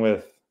playing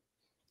with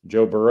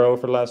Joe Burrow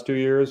for the last 2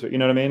 years, you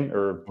know what I mean?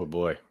 Or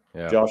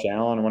Josh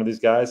Allen or one of these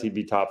guys, he'd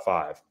be top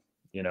 5.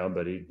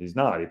 But he's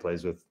not. He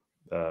plays with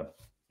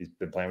he's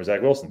been playing with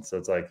Zach Wilson. So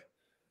it's like,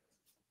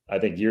 I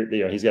think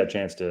he's got a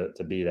chance to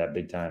be that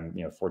big time,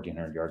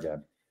 1,400 yard guy.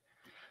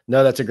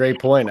 No, that's a great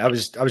point. I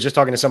was just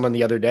talking to someone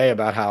the other day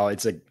about how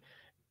it's like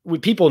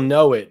people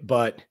know it,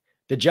 but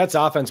the Jets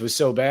offense was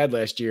so bad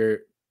last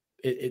year.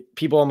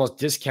 People almost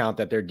discount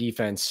that their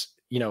defense,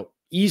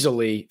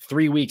 easily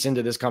 3 weeks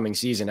into this coming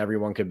season,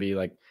 everyone could be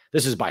like,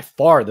 this is by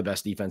far the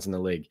best defense in the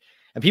league.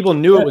 And people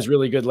knew it was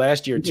really good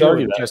last year too.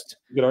 You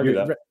could argue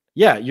that.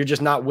 Yeah, you're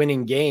just not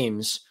winning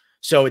games,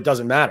 so it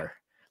doesn't matter.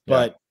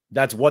 But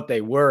that's what they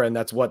were, and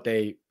that's what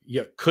they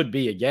could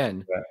be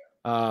again.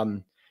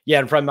 Right.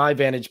 And from my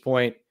vantage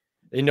point,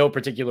 in no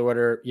particular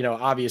order,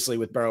 obviously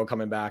with Burrow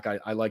coming back,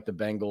 I like the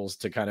Bengals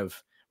to kind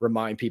of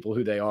remind people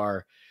who they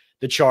are.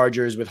 The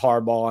Chargers with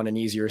Harbaugh on an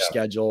easier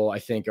schedule, I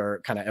think,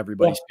 are kind of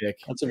everybody's pick.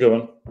 That's a good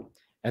one.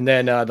 And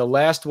then the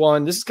last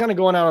one, this is kind of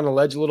going out on the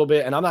ledge a little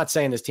bit, and I'm not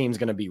saying this team's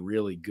going to be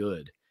really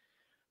good,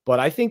 but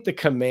I think the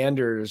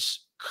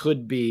Commanders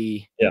could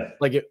be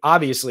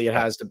obviously it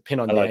has to pin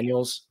on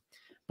Daniels,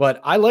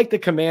 but I like the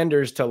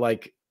Commanders to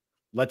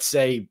let's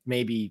say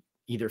maybe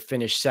either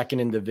finish second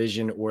in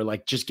division or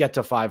just get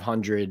to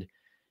 500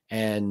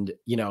 and,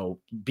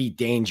 be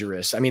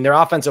dangerous. I mean, their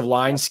offensive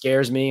line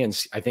scares me,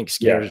 and I think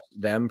scares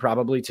them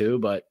probably too,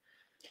 but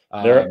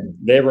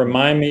they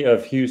remind me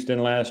of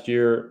Houston last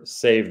year,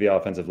 save the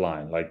offensive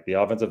line. Like the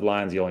offensive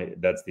line's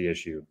that's the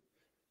issue.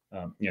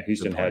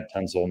 Houston had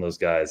Tunsil and those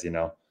guys,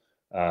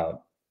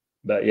 but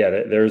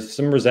there's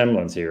some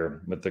resemblance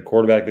here with the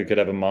quarterback that could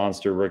have a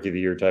monster rookie of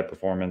the year type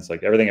performance.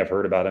 Like everything I've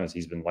heard about him is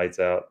he's been lights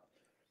out.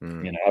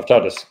 I've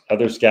talked to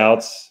other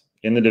scouts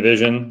in the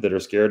division that are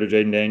scared of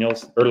Jaden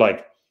Daniels, or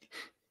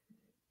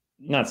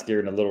not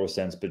scared in a literal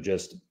sense, but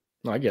just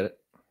I get it,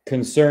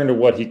 concerned of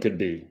what he could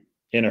be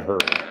in a hurry,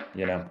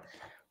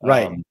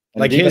 right.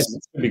 The defense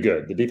should be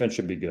good. The defense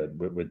should be good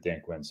with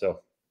Dan Quinn.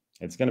 So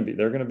they're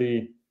going to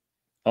be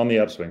on the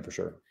upswing for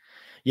sure.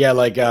 Yeah.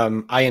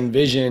 I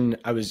envision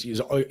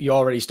you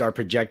already start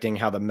projecting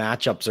how the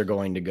matchups are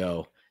going to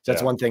go. So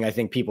that's one thing I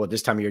think people at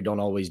this time of year don't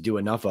always do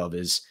enough of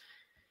is,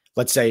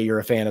 let's say you're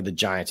a fan of the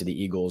Giants or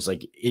the Eagles,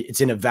 it's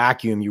in a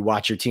vacuum. You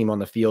watch your team on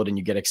the field and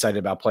you get excited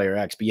about player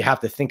X, but you have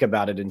to think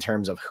about it in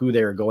terms of who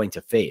they're going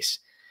to face.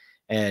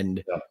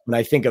 And when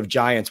I think of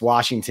Giants,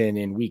 Washington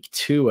in week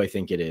 2, I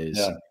think it is,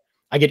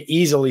 I could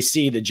easily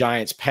see the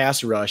Giants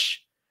pass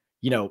rush,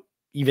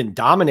 even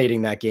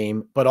dominating that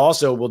game, but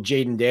also will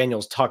Jaden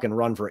Daniels tuck and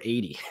run for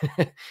 80,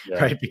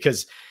 right?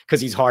 Because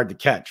he's hard to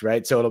catch,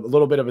 right? So a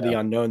little bit of the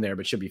unknown there,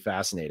 but should be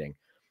fascinating.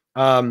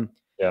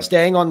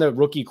 Staying on the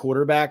rookie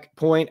quarterback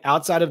point,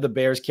 outside of the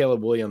Bears,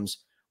 Caleb Williams,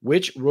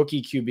 which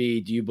rookie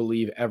QB do you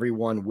believe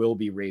everyone will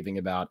be raving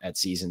about at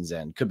season's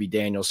end? Could be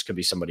Daniels, could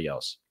be somebody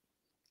else.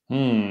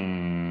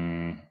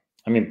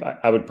 I mean,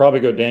 I would probably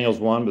go Daniels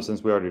 1, but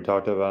since we already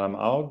talked about him,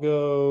 I'll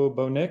go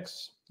Bo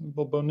Nix.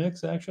 Bo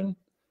Nix action.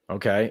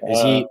 Okay.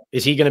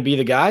 Is he going to be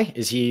the guy?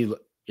 Is he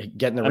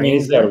getting the reins? I mean,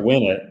 he's got to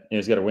win it.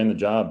 He's got to win the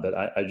job, but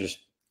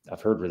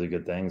I've heard really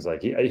good things.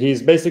 Like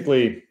he's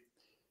basically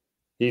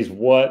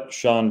what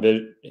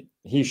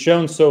he's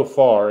shown so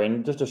far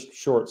in just a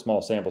short,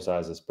 small sample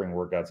size of spring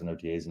workouts and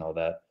OTAs and all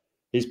that.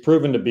 He's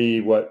proven to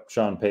be what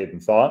Sean Payton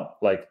thought,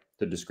 like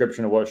the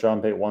description of what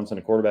Sean Payton wants in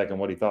a quarterback and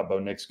what he thought Bo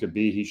Nix could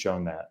be. He's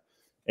shown that,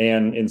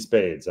 and in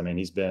spades. I mean,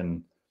 he's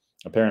been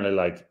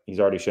apparently he's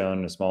already shown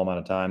in a small amount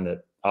of time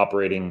that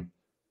operating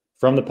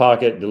from the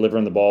pocket,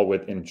 delivering the ball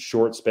in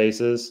short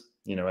spaces,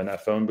 in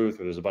that phone booth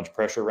where there's a bunch of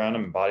pressure around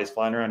him and bodies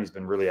flying around, he's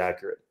been really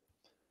accurate.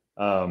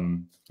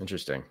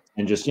 Interesting.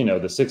 And just,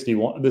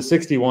 the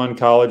 61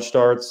 college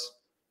starts,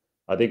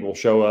 I think will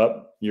show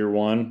up year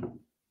one,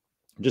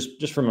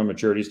 just from a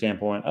maturity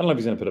standpoint. I don't know if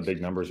he's going to put up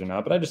big numbers or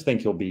not, but I just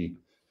think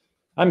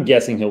I'm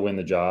guessing he'll win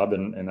the job.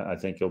 And I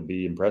think he'll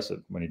be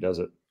impressive when he does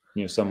it,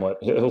 somewhat,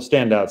 he'll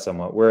stand out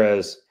somewhat.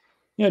 Whereas,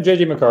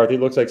 JJ McCarthy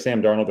looks like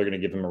Sam Darnold. They're going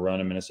to give him a run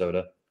in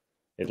Minnesota.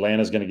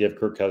 Atlanta's going to give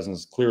Kirk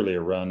Cousins clearly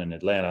a run in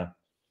Atlanta.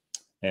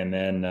 And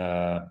then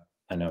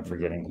I know I'm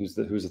forgetting who's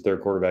the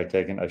third quarterback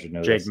taken. I should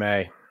know Drake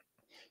May.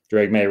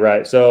 Drake May,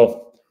 right.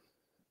 So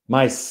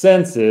my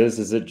sense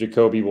is that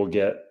Jacoby will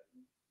get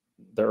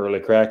the early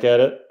crack at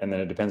it, and then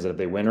it depends on if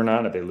they win or not.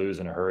 And if they lose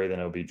in a hurry, then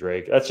it'll be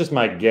Drake. That's just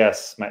my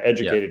guess, my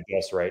educated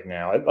guess right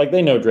now.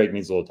 They know Drake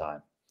needs a little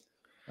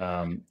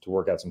time to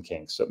work out some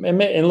kinks. So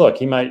and look,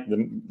 he might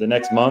the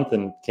next month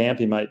in camp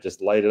he might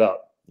just light it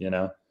up,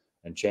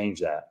 and change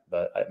that.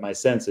 But my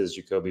sense is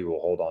Jacoby will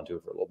hold on to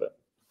it for a little bit.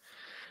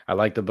 I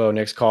like the Bo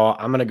Nix call.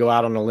 I'm going to go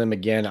out on a limb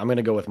again. I'm going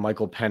to go with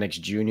Michael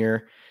Penix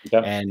Jr.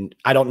 Okay. And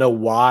I don't know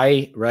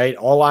why, right?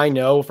 All I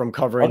know from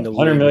covering the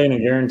 $100 million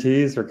in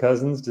guarantees for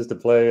Cousins just to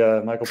play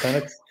Michael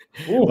Penix.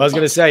 What I was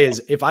going to say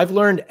is if I've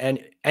learned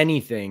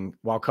anything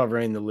while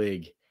covering the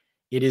league,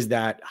 it is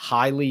that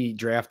highly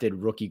drafted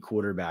rookie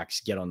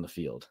quarterbacks get on the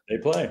field. They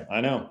play.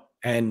 I know.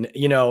 And,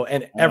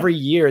 every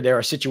year there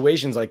are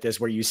situations like this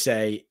where you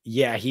say,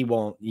 yeah, he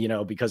won't,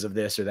 because of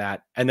this or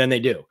that. And then they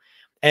do.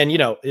 And,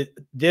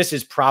 this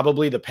is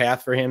probably the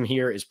path for him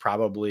here is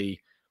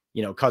probably,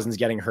 Cousins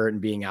getting hurt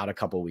and being out a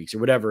couple of weeks or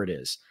whatever it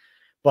is.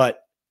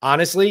 But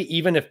honestly,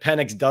 even if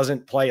Penix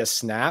doesn't play a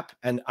snap,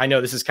 and I know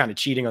this is kind of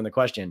cheating on the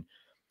question,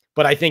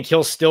 but I think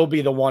he'll still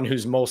be the one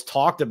who's most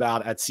talked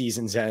about at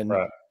season's end,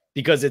 right?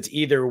 Because it's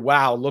either,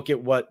 wow, look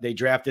at what they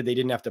drafted. They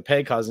didn't have to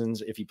pay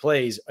Cousins if he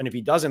plays. And if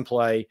he doesn't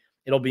play,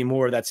 it'll be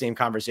more of that same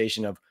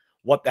conversation of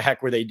what the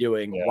heck were they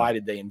doing? Yeah. Why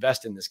did they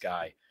invest in this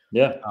guy?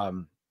 Yeah.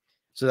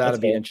 So that'll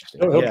be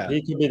interesting.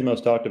 He could be the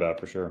most talked about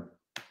for sure.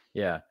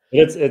 Yeah.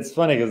 It's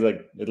funny because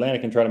like Atlanta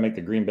can try to make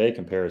the Green Bay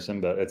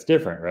comparison, but it's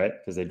different, right?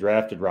 Because they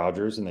drafted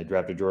Rodgers and they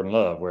drafted Jordan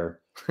Love, where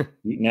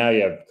now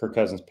you have Kirk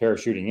Cousins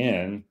parachuting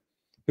in,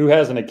 who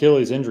has an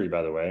Achilles injury,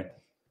 by the way.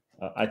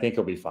 I think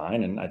he'll be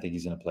fine, and I think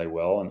he's going to play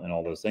well and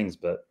all those things.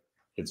 But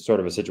it's sort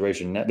of a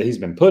situation that he's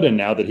been put in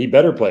now that he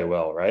better play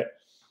well, right?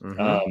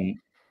 Mm-hmm.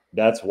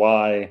 That's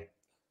why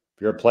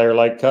if you're a player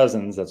like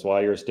Cousins, that's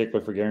why you're a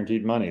stickler for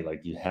guaranteed money.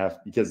 Like you have,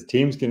 because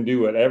teams can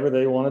do whatever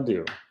they want to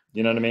do.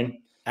 You know what I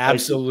mean?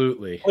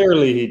 Absolutely. Like,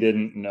 clearly, he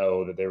didn't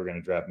know that they were going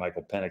to draft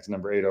Michael Penix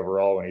number 8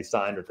 overall when he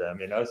signed with them.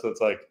 So it's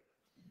like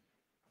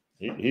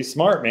he's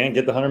smart, man.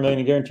 Get the $100 million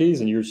in guarantees,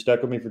 and you're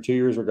stuck with me for 2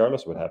 years,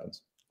 regardless of what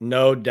happens.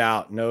 No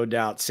doubt, no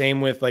doubt. Same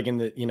with like in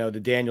the the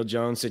Daniel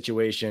Jones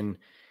situation.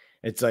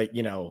 It's like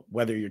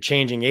whether you're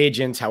changing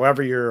agents,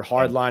 however you're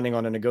hardlining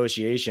on a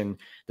negotiation,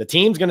 the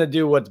team's going to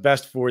do what's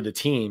best for the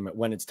team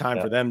when it's time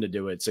for them to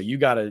do it. So you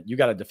gotta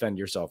defend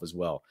yourself as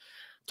well.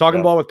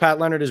 Talking Ball with Pat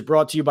Leonard is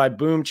brought to you by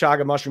Boom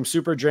Chaga Mushroom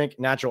Super Drink,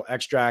 natural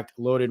extract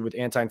loaded with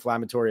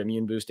anti-inflammatory,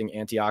 immune-boosting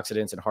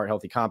antioxidants and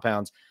heart-healthy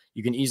compounds.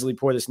 You can easily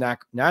pour this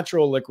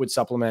natural liquid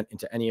supplement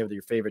into any of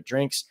your favorite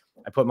drinks.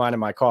 I put mine in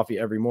my coffee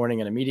every morning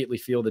and immediately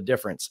feel the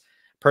difference.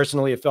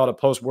 Personally, it felt a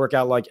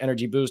post-workout-like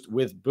energy boost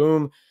with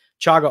Boom.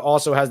 Chaga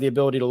also has the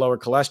ability to lower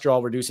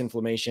cholesterol, reduce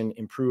inflammation,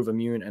 improve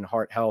immune and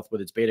heart health with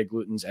its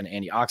beta-glucans and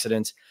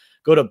antioxidants.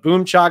 Go to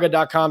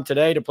boomchaga.com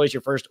today to place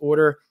your first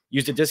order.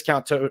 Use the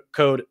discount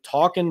code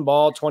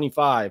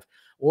TalkinBall25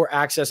 or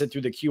access it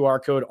through the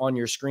QR code on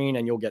your screen,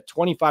 and you'll get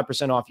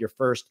 25% off your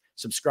first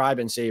subscribe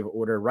and save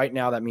order. Right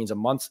now, that means a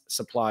month's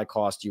supply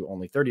costs you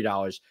only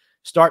 $30.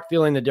 Start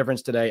feeling the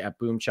difference today at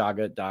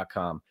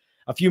boomchaga.com.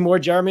 A few more,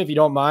 Jeremy, if you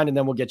don't mind, and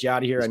then we'll get you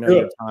out of here. Let's I know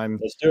your time.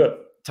 Let's do it.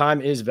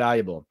 Time is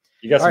valuable.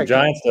 You got some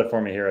Giant stuff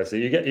for me here. I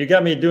see you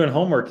got me doing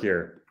homework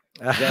here.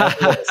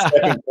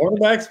 Second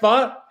quarterback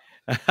spot.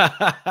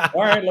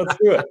 All right, let's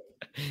do it.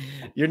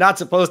 You're not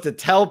supposed to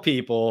tell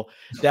people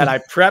that I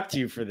prepped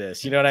you for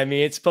this. You know what I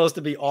mean? It's supposed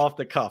to be off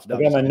the cuff.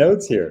 I got my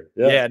notes here.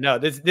 Yeah, no,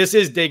 this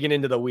is digging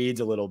into the weeds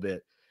a little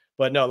bit.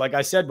 But no, like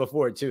I said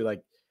before too,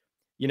 like,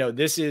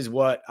 this is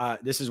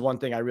one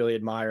thing I really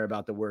admire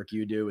about the work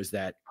you do is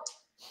that,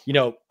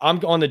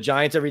 I'm on the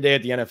Giants every day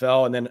at the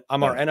NFL, and then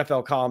I'm our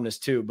NFL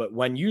columnist too. But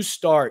when you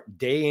start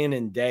day in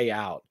and day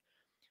out,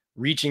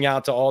 reaching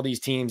out to all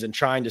these teams and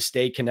trying to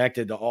stay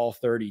connected to all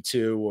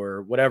 32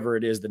 or whatever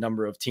it is, the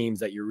number of teams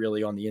that you're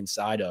really on the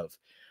inside of,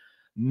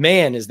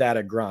 man, is that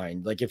a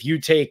grind. Like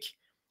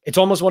it's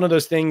almost one of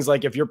those things,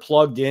 like if you're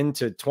plugged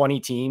into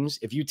 20 teams,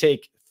 if you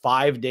take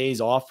 5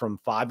 days off from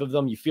 5 of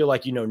them, you feel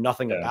like you know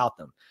nothing about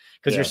them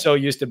because you're so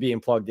used to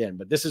being plugged in.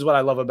 But this is what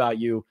I love about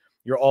you.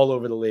 You're all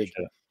over the league.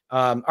 Sure.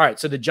 All right.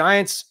 So the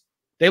Giants,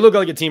 they look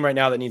like a team right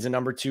now that needs a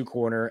number 2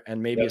 corner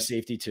and maybe a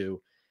safety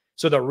too.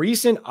 So the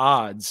recent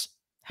odds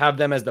have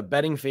them as the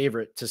betting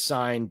favorite to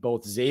sign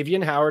both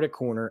Xavier Howard at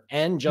corner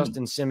and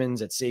Justin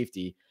Simmons at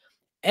safety.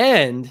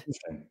 And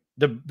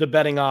the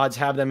betting odds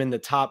have them in the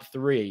top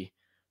 3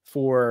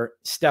 for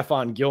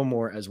Stephon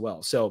Gilmore as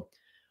well. So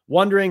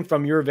wondering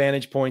from your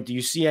vantage point, do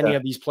you see any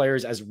of these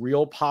players as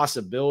real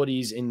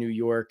possibilities in New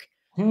York?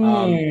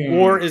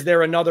 Or is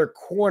there another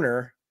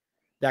corner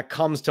that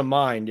comes to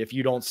mind if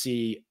you don't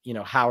see,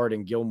 Howard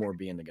and Gilmore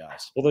being the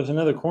guys? Well, there's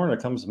another corner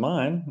that comes to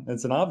mind.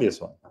 It's an obvious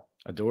one.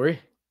 Adoree?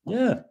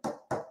 Yeah.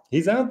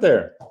 He's out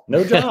there.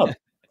 No job.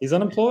 He's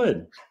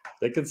unemployed.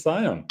 They could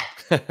sign him.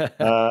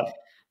 I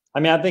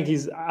don't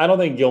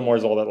think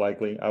Gilmore's all that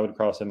likely. I would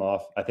cross him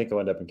off. I think he'll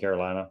end up in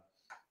Carolina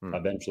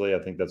eventually. I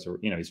think that's,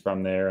 he's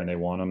from there and they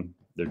want him.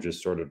 They're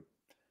just sort of,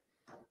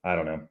 I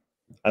don't know.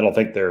 I don't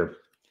think they're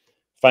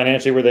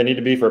financially where they need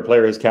to be for a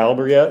player his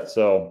caliber yet.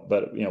 So,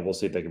 but we'll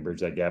see if they can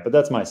bridge that gap. But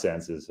that's my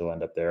sense is he'll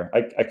end up there.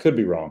 I could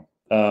be wrong.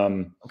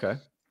 Okay.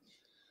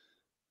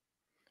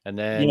 And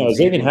then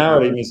Xavier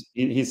Howard,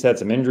 he's had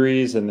some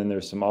injuries, and then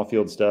there's some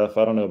off-field stuff.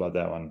 I don't know about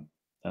that one.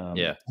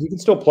 He can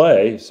still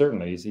play.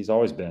 Certainly, he's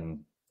always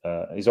been.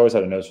 He's always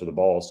had a nose for the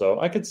ball, so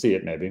I could see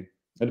it maybe,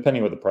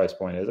 depending what the price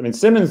point is. I mean,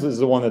 Simmons is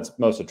the one that's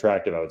most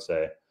attractive, I would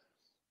say.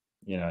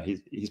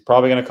 He's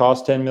probably going to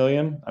cost $10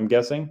 million, I'm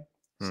guessing.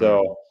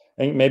 So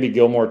I think maybe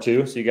Gilmore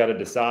too. So you got to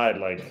decide,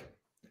 like,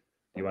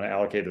 you want to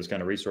allocate those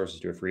kind of resources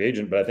to a free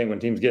agent. But I think when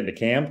teams get into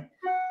camp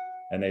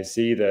and they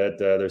see that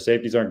their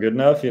safeties aren't good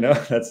enough,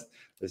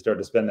 they start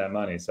to spend that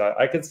money. So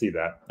I could see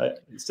that.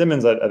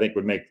 Simmons, I think,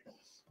 would make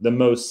the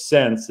most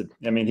sense.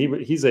 I mean,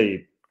 he's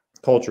a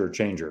culture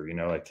changer,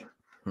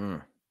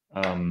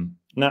 I'm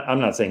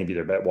not saying he'd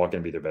be walk in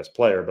and be their best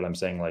player, but I'm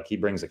saying like he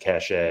brings a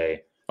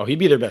cachet. Oh, he'd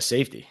be their best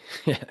safety.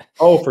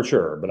 Oh, for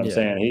sure. But I'm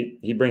saying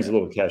he brings a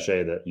little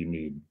cachet that you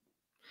need.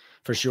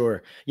 For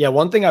sure. Yeah.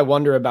 One thing I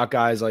wonder about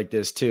guys like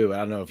this too, I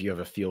don't know if you have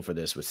a feel for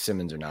this with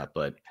Simmons or not,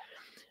 but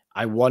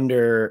I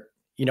wonder,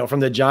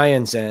 from the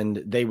Giants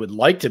end, they would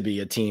like to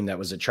be a team that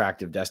was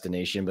attractive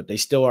destination, but they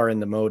still are in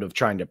the mode of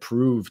trying to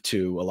prove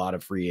to a lot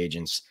of free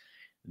agents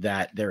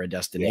that they're a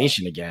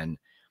destination again.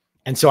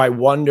 And so I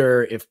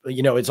wonder if,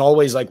 it's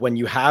always like when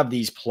you have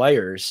these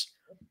players,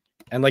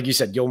 and like you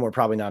said, Gilmore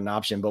probably not an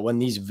option, but when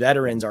these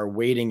veterans are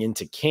waiting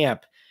into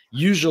camp,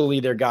 usually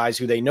they're guys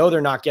who they know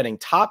they're not getting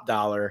top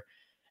dollar,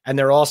 and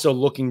they're also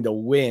looking to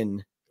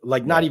win.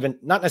 Like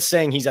not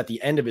saying he's at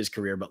the end of his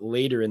career, but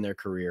later in their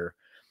career.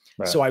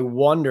 Right. So I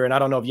wonder, and I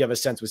don't know if you have a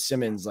sense with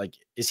Simmons, like,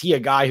 is he a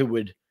guy who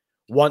would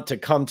want to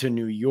come to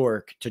New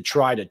York to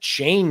try to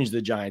change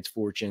the Giants'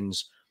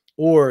 fortunes,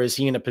 or is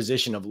he in a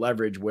position of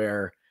leverage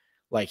where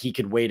like he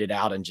could wait it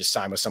out and just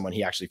sign with someone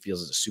he actually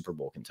feels is a Super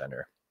Bowl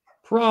contender?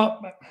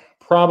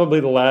 Probably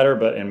the latter,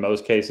 but in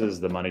most cases,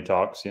 the money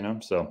talks,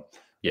 So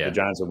yeah, the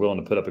Giants are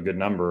willing to put up a good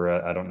number.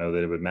 I don't know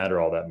that it would matter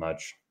all that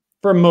much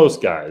for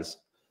most guys,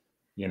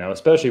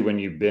 especially when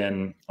you've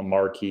been a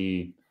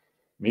marquee.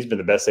 He's been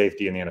the best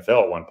safety in the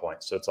NFL at one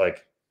point. So it's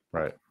like,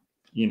 right.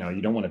 You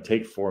don't want to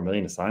take $4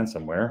 million to sign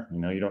somewhere.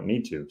 You don't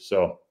need to.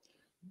 So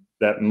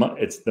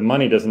it's the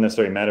money doesn't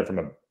necessarily matter from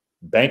a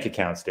bank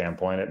account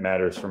standpoint. It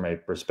matters from a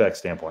respect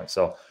standpoint.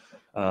 So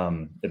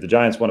if the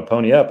Giants want to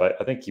pony up,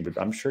 I think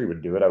I'm sure he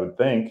would do it. I would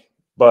think.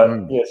 But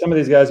yeah, some of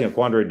these guys,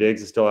 Quandre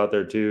Diggs is still out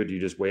there too. Do you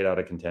just wait out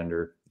a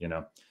contender?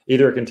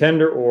 Either a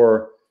contender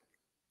or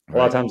a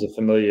lot of times the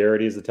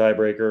familiarity is the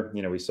tiebreaker.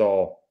 We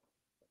saw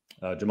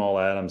Jamal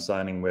Adams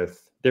signing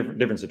with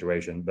different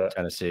situation, but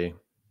Tennessee,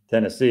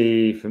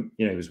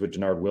 he was with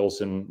Jannard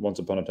Wilson once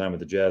upon a time with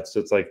the Jets. So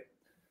it's like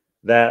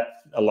that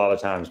a lot of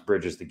times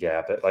bridges the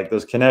gap. Like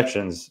those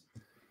connections,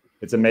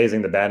 it's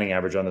amazing the batting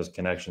average on those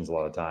connections a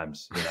lot of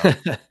times,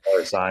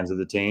 are signs of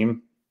the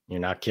team. You're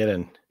not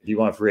kidding. If you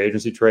want free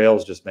agency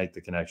trails, just make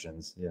the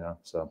connections,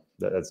 So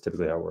that's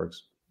typically how it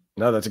works.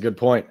 No, that's a good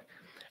point.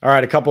 All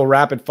right, a couple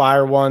rapid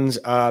fire ones.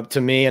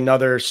 To me,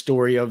 another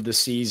story of the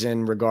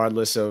season,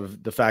 regardless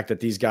of the fact that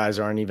these guys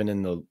aren't even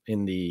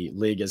in the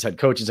league as head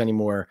coaches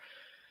anymore.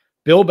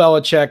 Bill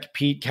Belichick,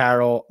 Pete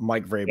Carroll,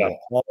 Mike Vrabel,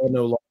 all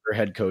no longer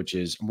head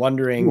coaches. I'm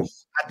wondering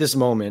at this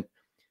moment,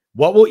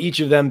 what will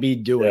each of them be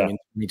doing in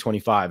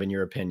 2025, in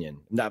your opinion?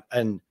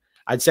 And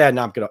I'd say I'm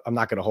not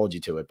gonna hold you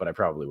to it, but I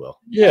probably will.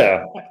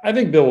 Yeah, I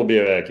think Bill will be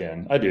back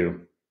in. I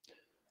do.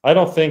 I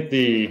don't think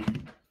the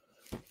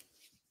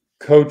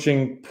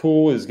coaching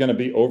pool is going to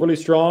be overly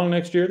strong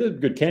next year. There's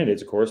good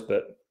candidates, of course,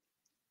 but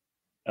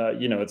there are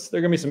going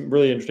to be some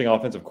really interesting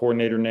offensive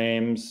coordinator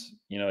names.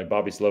 Like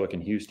Bobby Slowick in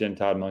Houston,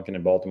 Todd Monken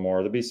in Baltimore.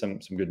 There'll be some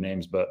good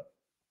names, but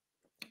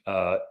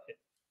there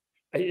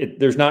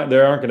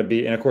aren't going to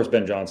be, and of course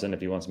Ben Johnson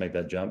if he wants to make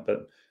that jump,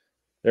 but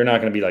they're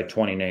not going to be like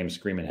 20 names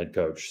screaming head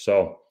coach.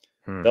 So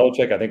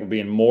Belichick, I think, will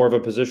be in more of a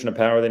position of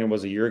power than it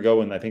was a year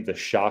ago, and I think the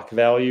shock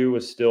value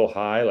is still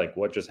high. Like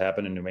what just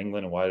happened in New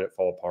England and why did it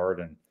fall apart?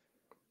 And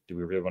do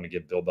we really want to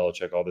give Bill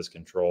Belichick all this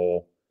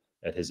control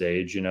at his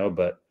age?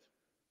 But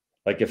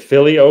like if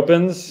Philly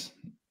opens,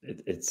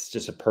 it's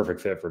just a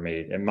perfect fit for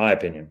me, in my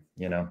opinion.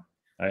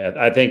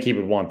 I think he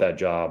would want that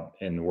job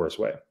in the worst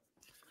way,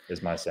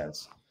 is my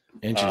sense.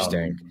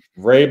 Interesting.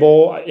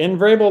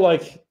 Vrabel,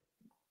 like,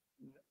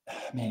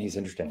 man, he's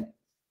interesting.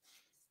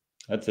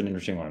 That's an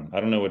interesting one.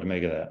 I don't know what to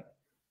make of that.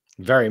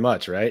 Very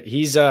much, right?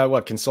 He's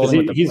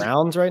consulting with the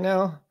Browns right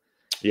now?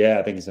 Yeah,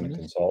 I think he's a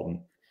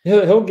consultant.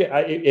 He'll get,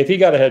 if he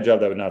got a head job,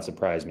 that would not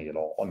surprise me at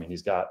all. I mean,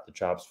 he's got the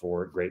chops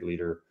for it, great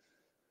leader.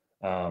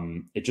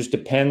 It just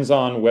depends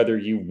on whether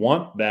you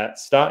want that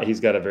style. He's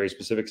got a very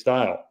specific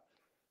style.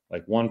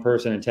 Like one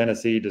person in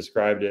Tennessee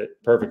described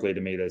it perfectly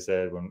to me. They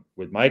said,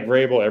 with Mike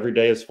Vrabel, every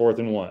day is 4th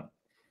and 1.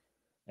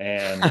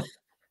 And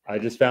I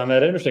just found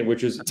that interesting,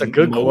 which is that's a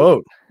good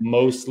quote.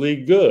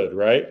 Mostly good,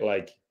 right?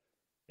 Like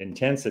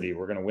intensity.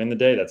 We're going to win the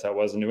day. That's how it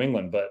was in New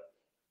England. But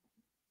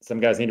some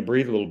guys need to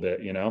breathe a little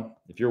bit,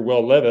 If you're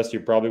Will Levis,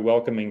 you're probably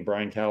welcoming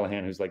Brian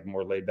Callahan, who's like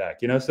more laid back,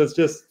 So it's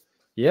just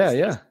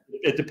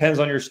it depends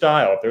on your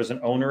style. If there's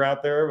an owner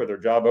out there where their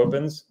job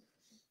opens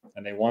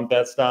and they want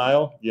that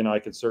style, I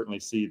could certainly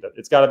see that.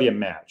 It's got to be a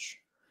match.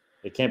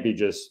 It can't be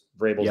just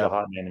Vrabel's a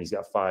hot man and he's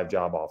got 5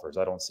 job offers.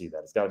 I don't see that.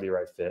 It's got to be a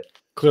right fit.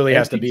 Clearly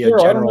has to be a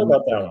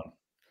general.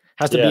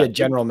 Has to be a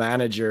general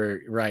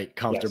manager, right?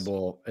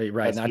 Comfortable,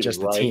 right? Not just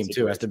the team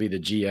too. Has to be the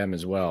GM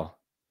as well.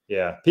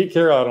 Yeah, Pete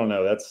Carroll. I don't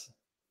know. That's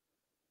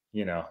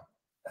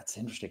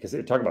interesting because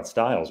they talk about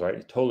styles,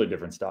 right? Totally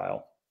different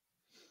style.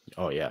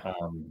 Oh yeah.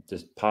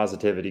 Just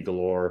positivity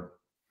galore.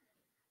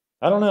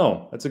 I don't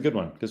know. That's a good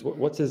one because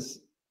what's his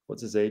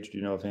age? Do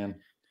you know offhand?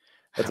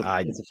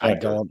 I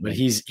don't, but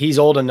he's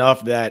old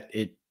enough that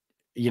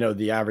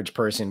the average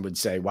person would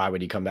say, why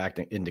would he come back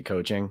into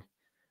coaching?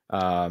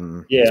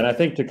 And I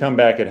think to come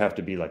back, it'd have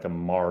to be like a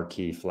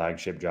marquee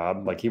flagship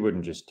job. Like he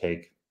wouldn't just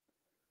take,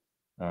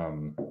 I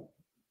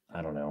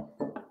don't know,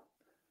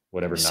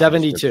 whatever.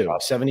 72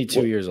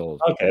 years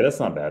old. Okay. That's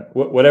not bad.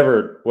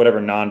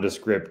 Whatever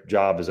nondescript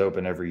job is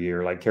open every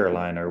year, like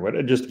Carolina or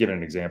what, just to give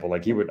an example,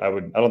 like I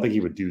don't think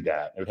he would do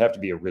that. It would have to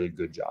be a really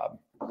good job,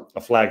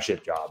 a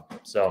flagship job.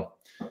 So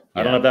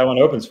I don't know if that one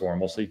opens for him.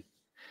 We'll see.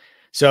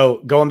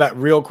 So going back, so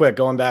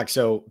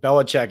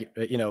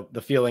Belichick,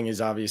 the feeling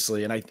is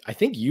obviously, and I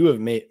think you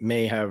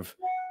may have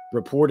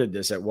reported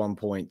this at one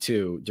point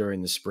too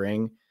during the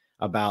spring.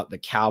 about the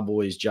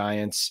Cowboys,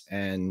 Giants,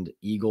 and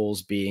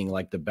Eagles being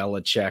like the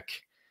Belichick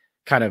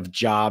kind of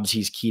jobs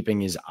he's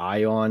keeping his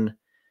eye on.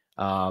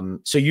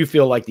 So you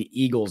feel like the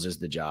Eagles is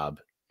the job.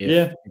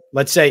 If,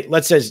 let's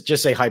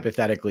just say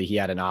hypothetically he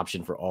had an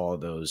option for all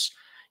of those,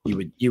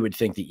 you would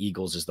think the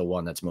Eagles is the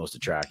one that's most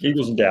attractive.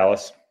 Eagles and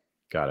Dallas.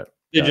 Got it.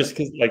 Just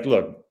because, like,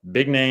 look,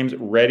 big names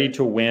ready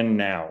to win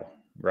now,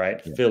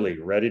 right? Yeah. Philly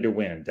ready to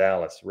win.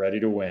 Dallas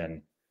ready to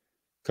win.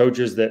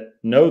 Coaches that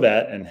know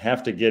that and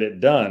have to get it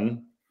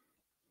done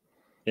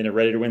in a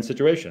ready to win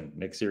situation.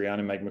 Nick Sirianni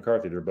and Mike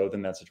McCarthy, they're both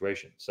in that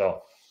situation.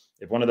 So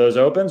if one of those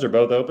opens or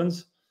both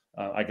opens,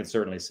 I could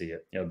certainly see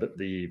it. You know,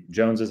 the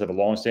Joneses have a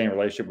long-standing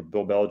relationship with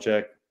Bill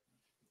Belichick.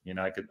 You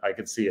know, I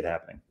could see it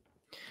happening.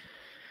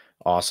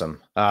 Awesome.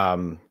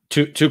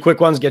 Two quick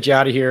ones, get you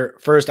out of here.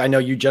 First, I know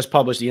you just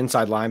published the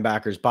inside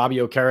linebackers. Bobby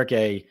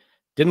Okereke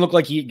didn't look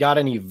like he got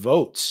any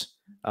votes.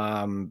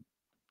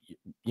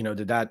 You know,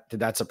 did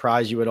that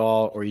surprise you at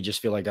all, or you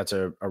just feel like that's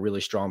a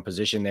really strong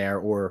position there,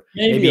 or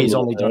maybe he's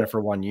only done it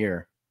for 1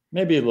 year?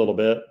 Maybe a little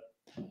bit.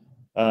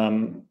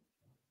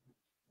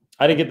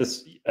 I didn't get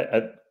this.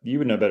 You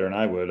would know better than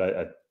I would.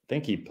 I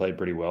think he played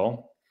pretty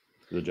well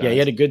for the Giants. Yeah, he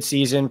had a good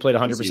season, played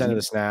 100% of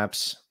the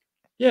snaps.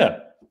 Yeah.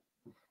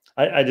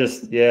 I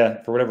just,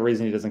 for whatever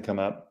reason, he doesn't come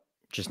up.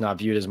 Just not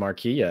viewed as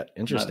marquee yet.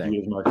 Interesting. Not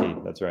viewed as marquee.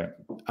 That's right.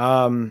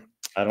 I don't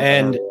really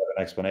have an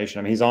explanation.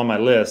 I mean, he's on my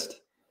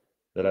list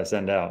that I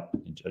send out.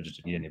 I just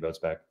didn't get any votes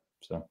back.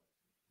 So,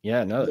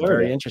 yeah, no,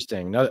 very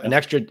interesting. No, an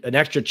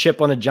extra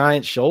chip on the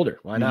Giants' shoulder.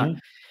 Why not?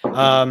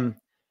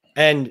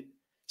 And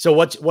so,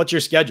 what's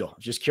your schedule?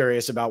 Just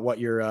curious about what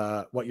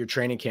your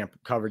training camp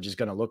coverage is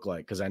going to look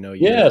like, because I know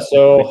you're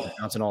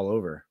bouncing all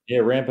over. Yeah,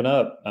 ramping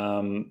up.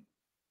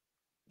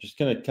 Just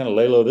going to kind of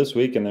lay low this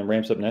week and then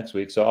ramps up next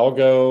week. So I'll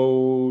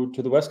go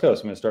to the West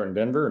Coast. I'm going to start in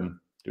Denver and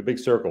do a big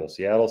circle.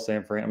 Seattle,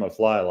 San Fran. I'm going to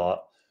fly a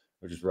lot,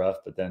 which is rough.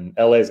 But then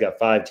LA's got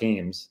 5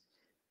 teams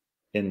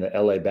in the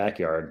LA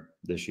backyard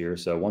this year.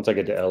 So once I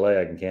get to LA,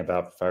 I can camp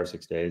out for 5 or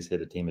 6 days,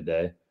 hit a team a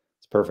day.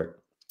 It's perfect.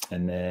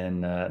 And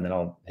then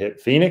I'll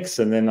hit Phoenix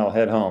and then I'll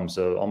head home.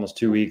 So almost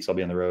 2 weeks I'll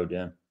be on the road.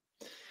 Yeah.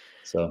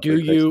 So do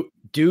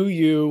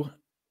you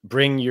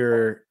bring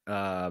your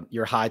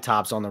high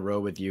tops on the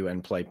road with you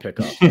and play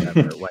pickup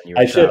when you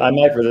I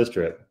might for this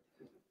trip.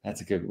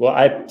 That's a good. Well,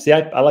 I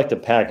like to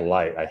pack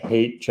light. I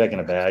hate checking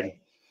a bag.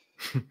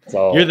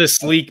 So you're the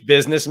sleek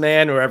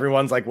businessman where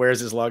everyone's like, where's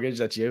his luggage?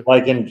 That's you.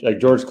 Like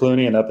George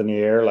Clooney and Up in the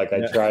Air. Like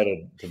I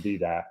try to be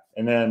that.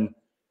 And then,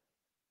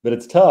 but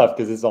it's tough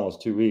because it's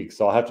almost 2 weeks.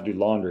 So I'll have to do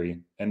laundry.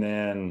 And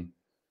then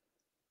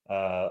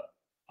I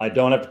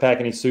don't have to pack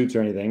any suits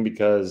or anything,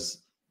 because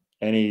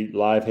any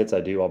live hits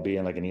I do, I'll be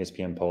in like an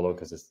ESPN polo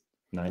because it's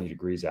 90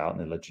 degrees out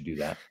and they let you do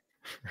that.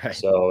 Right.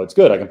 So it's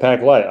good. I can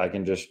pack light. I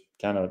can just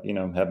kind of,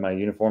 have my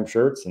uniform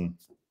shirts and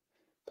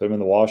put them in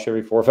the wash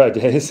every 4 or 5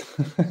 days.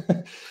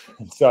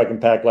 So I can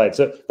pack light.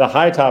 So the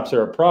high tops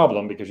are a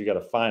problem because you got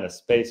to find a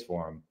space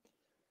for them.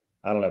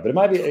 I don't know, but it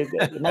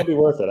might be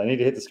worth it. I need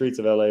to hit the streets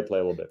of LA, play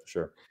a little bit for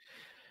sure.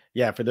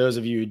 Yeah, for those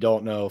of you who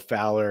don't know,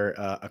 Fowler,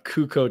 a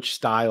coup coach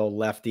style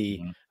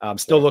lefty,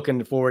 still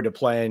looking forward to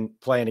playing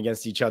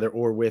against each other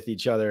or with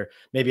each other,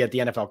 maybe at the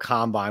NFL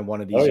Combine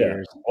one of these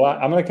years. Well,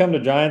 I'm going to come to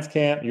Giants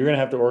camp. You're going to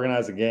have to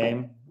organize a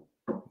game.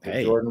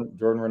 Hey. Jordan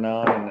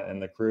Renan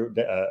and the crew.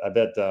 I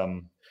bet.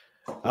 Jordan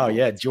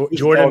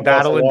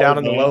battling down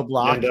in the low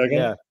block.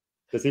 Yeah.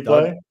 Does he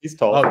play? He's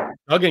tall. Oh,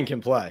 Duggan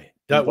can play.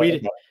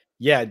 Duggan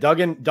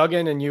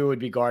and you would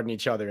be guarding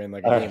each other in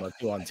like a game of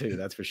 2-on-2.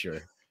 That's for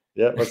sure.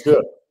 Yeah, let's do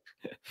it.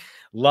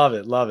 Love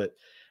it.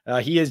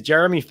 He is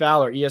Jeremy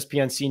Fowler,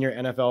 ESPN senior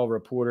NFL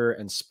reporter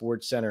and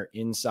SportsCenter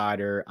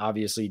insider.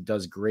 Obviously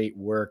does great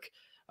work.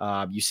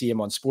 You see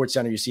him on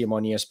SportsCenter, you see him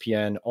on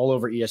ESPN, all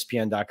over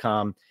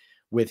ESPN.com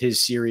with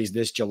his series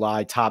this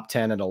July, top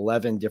 10 at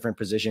 11 different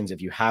positions.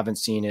 If you haven't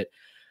seen it,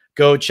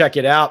 go check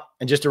it out.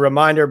 And just a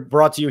reminder,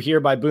 brought to you here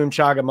by Boom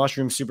Chaga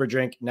Mushroom Super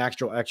Drink,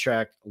 natural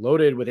extract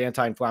loaded with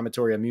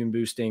anti-inflammatory, immune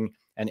boosting,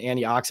 and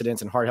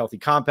antioxidants and heart healthy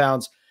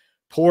compounds.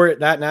 Pour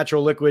that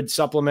natural liquid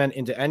supplement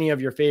into any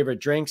of your favorite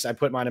drinks. I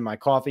put mine in my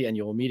coffee and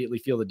you'll immediately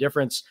feel the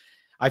difference.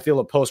 I feel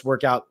a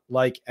post-workout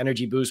like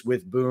energy boost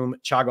with Boom.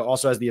 Chaga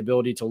also has the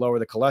ability to lower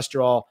the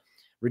cholesterol,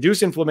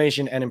 reduce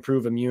inflammation, and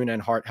improve immune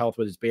and heart health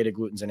with its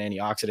beta-glucans and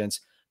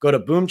antioxidants. Go to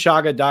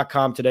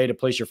boomchaga.com today to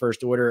place your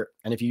first order.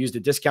 And if you use the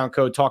discount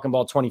code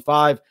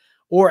TalkinBall25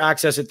 or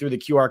access it through the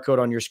QR code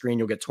on your screen,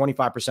 you'll get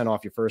 25%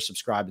 off your first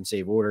subscribe and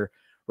save order.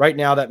 Right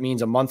now, that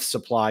means a month's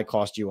supply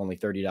costs you only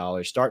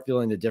 $30. Start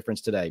feeling the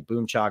difference today.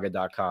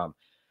 Boomchaga.com.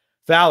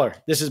 Fowler,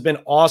 this has been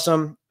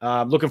awesome.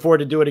 Looking forward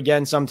to do it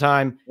again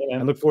sometime. Yeah,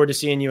 and look forward to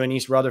seeing you in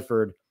East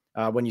Rutherford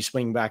when you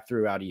swing back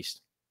through out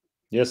east.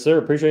 Yes, sir.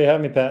 Appreciate you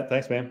having me, Pat.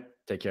 Thanks, man.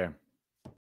 Take care.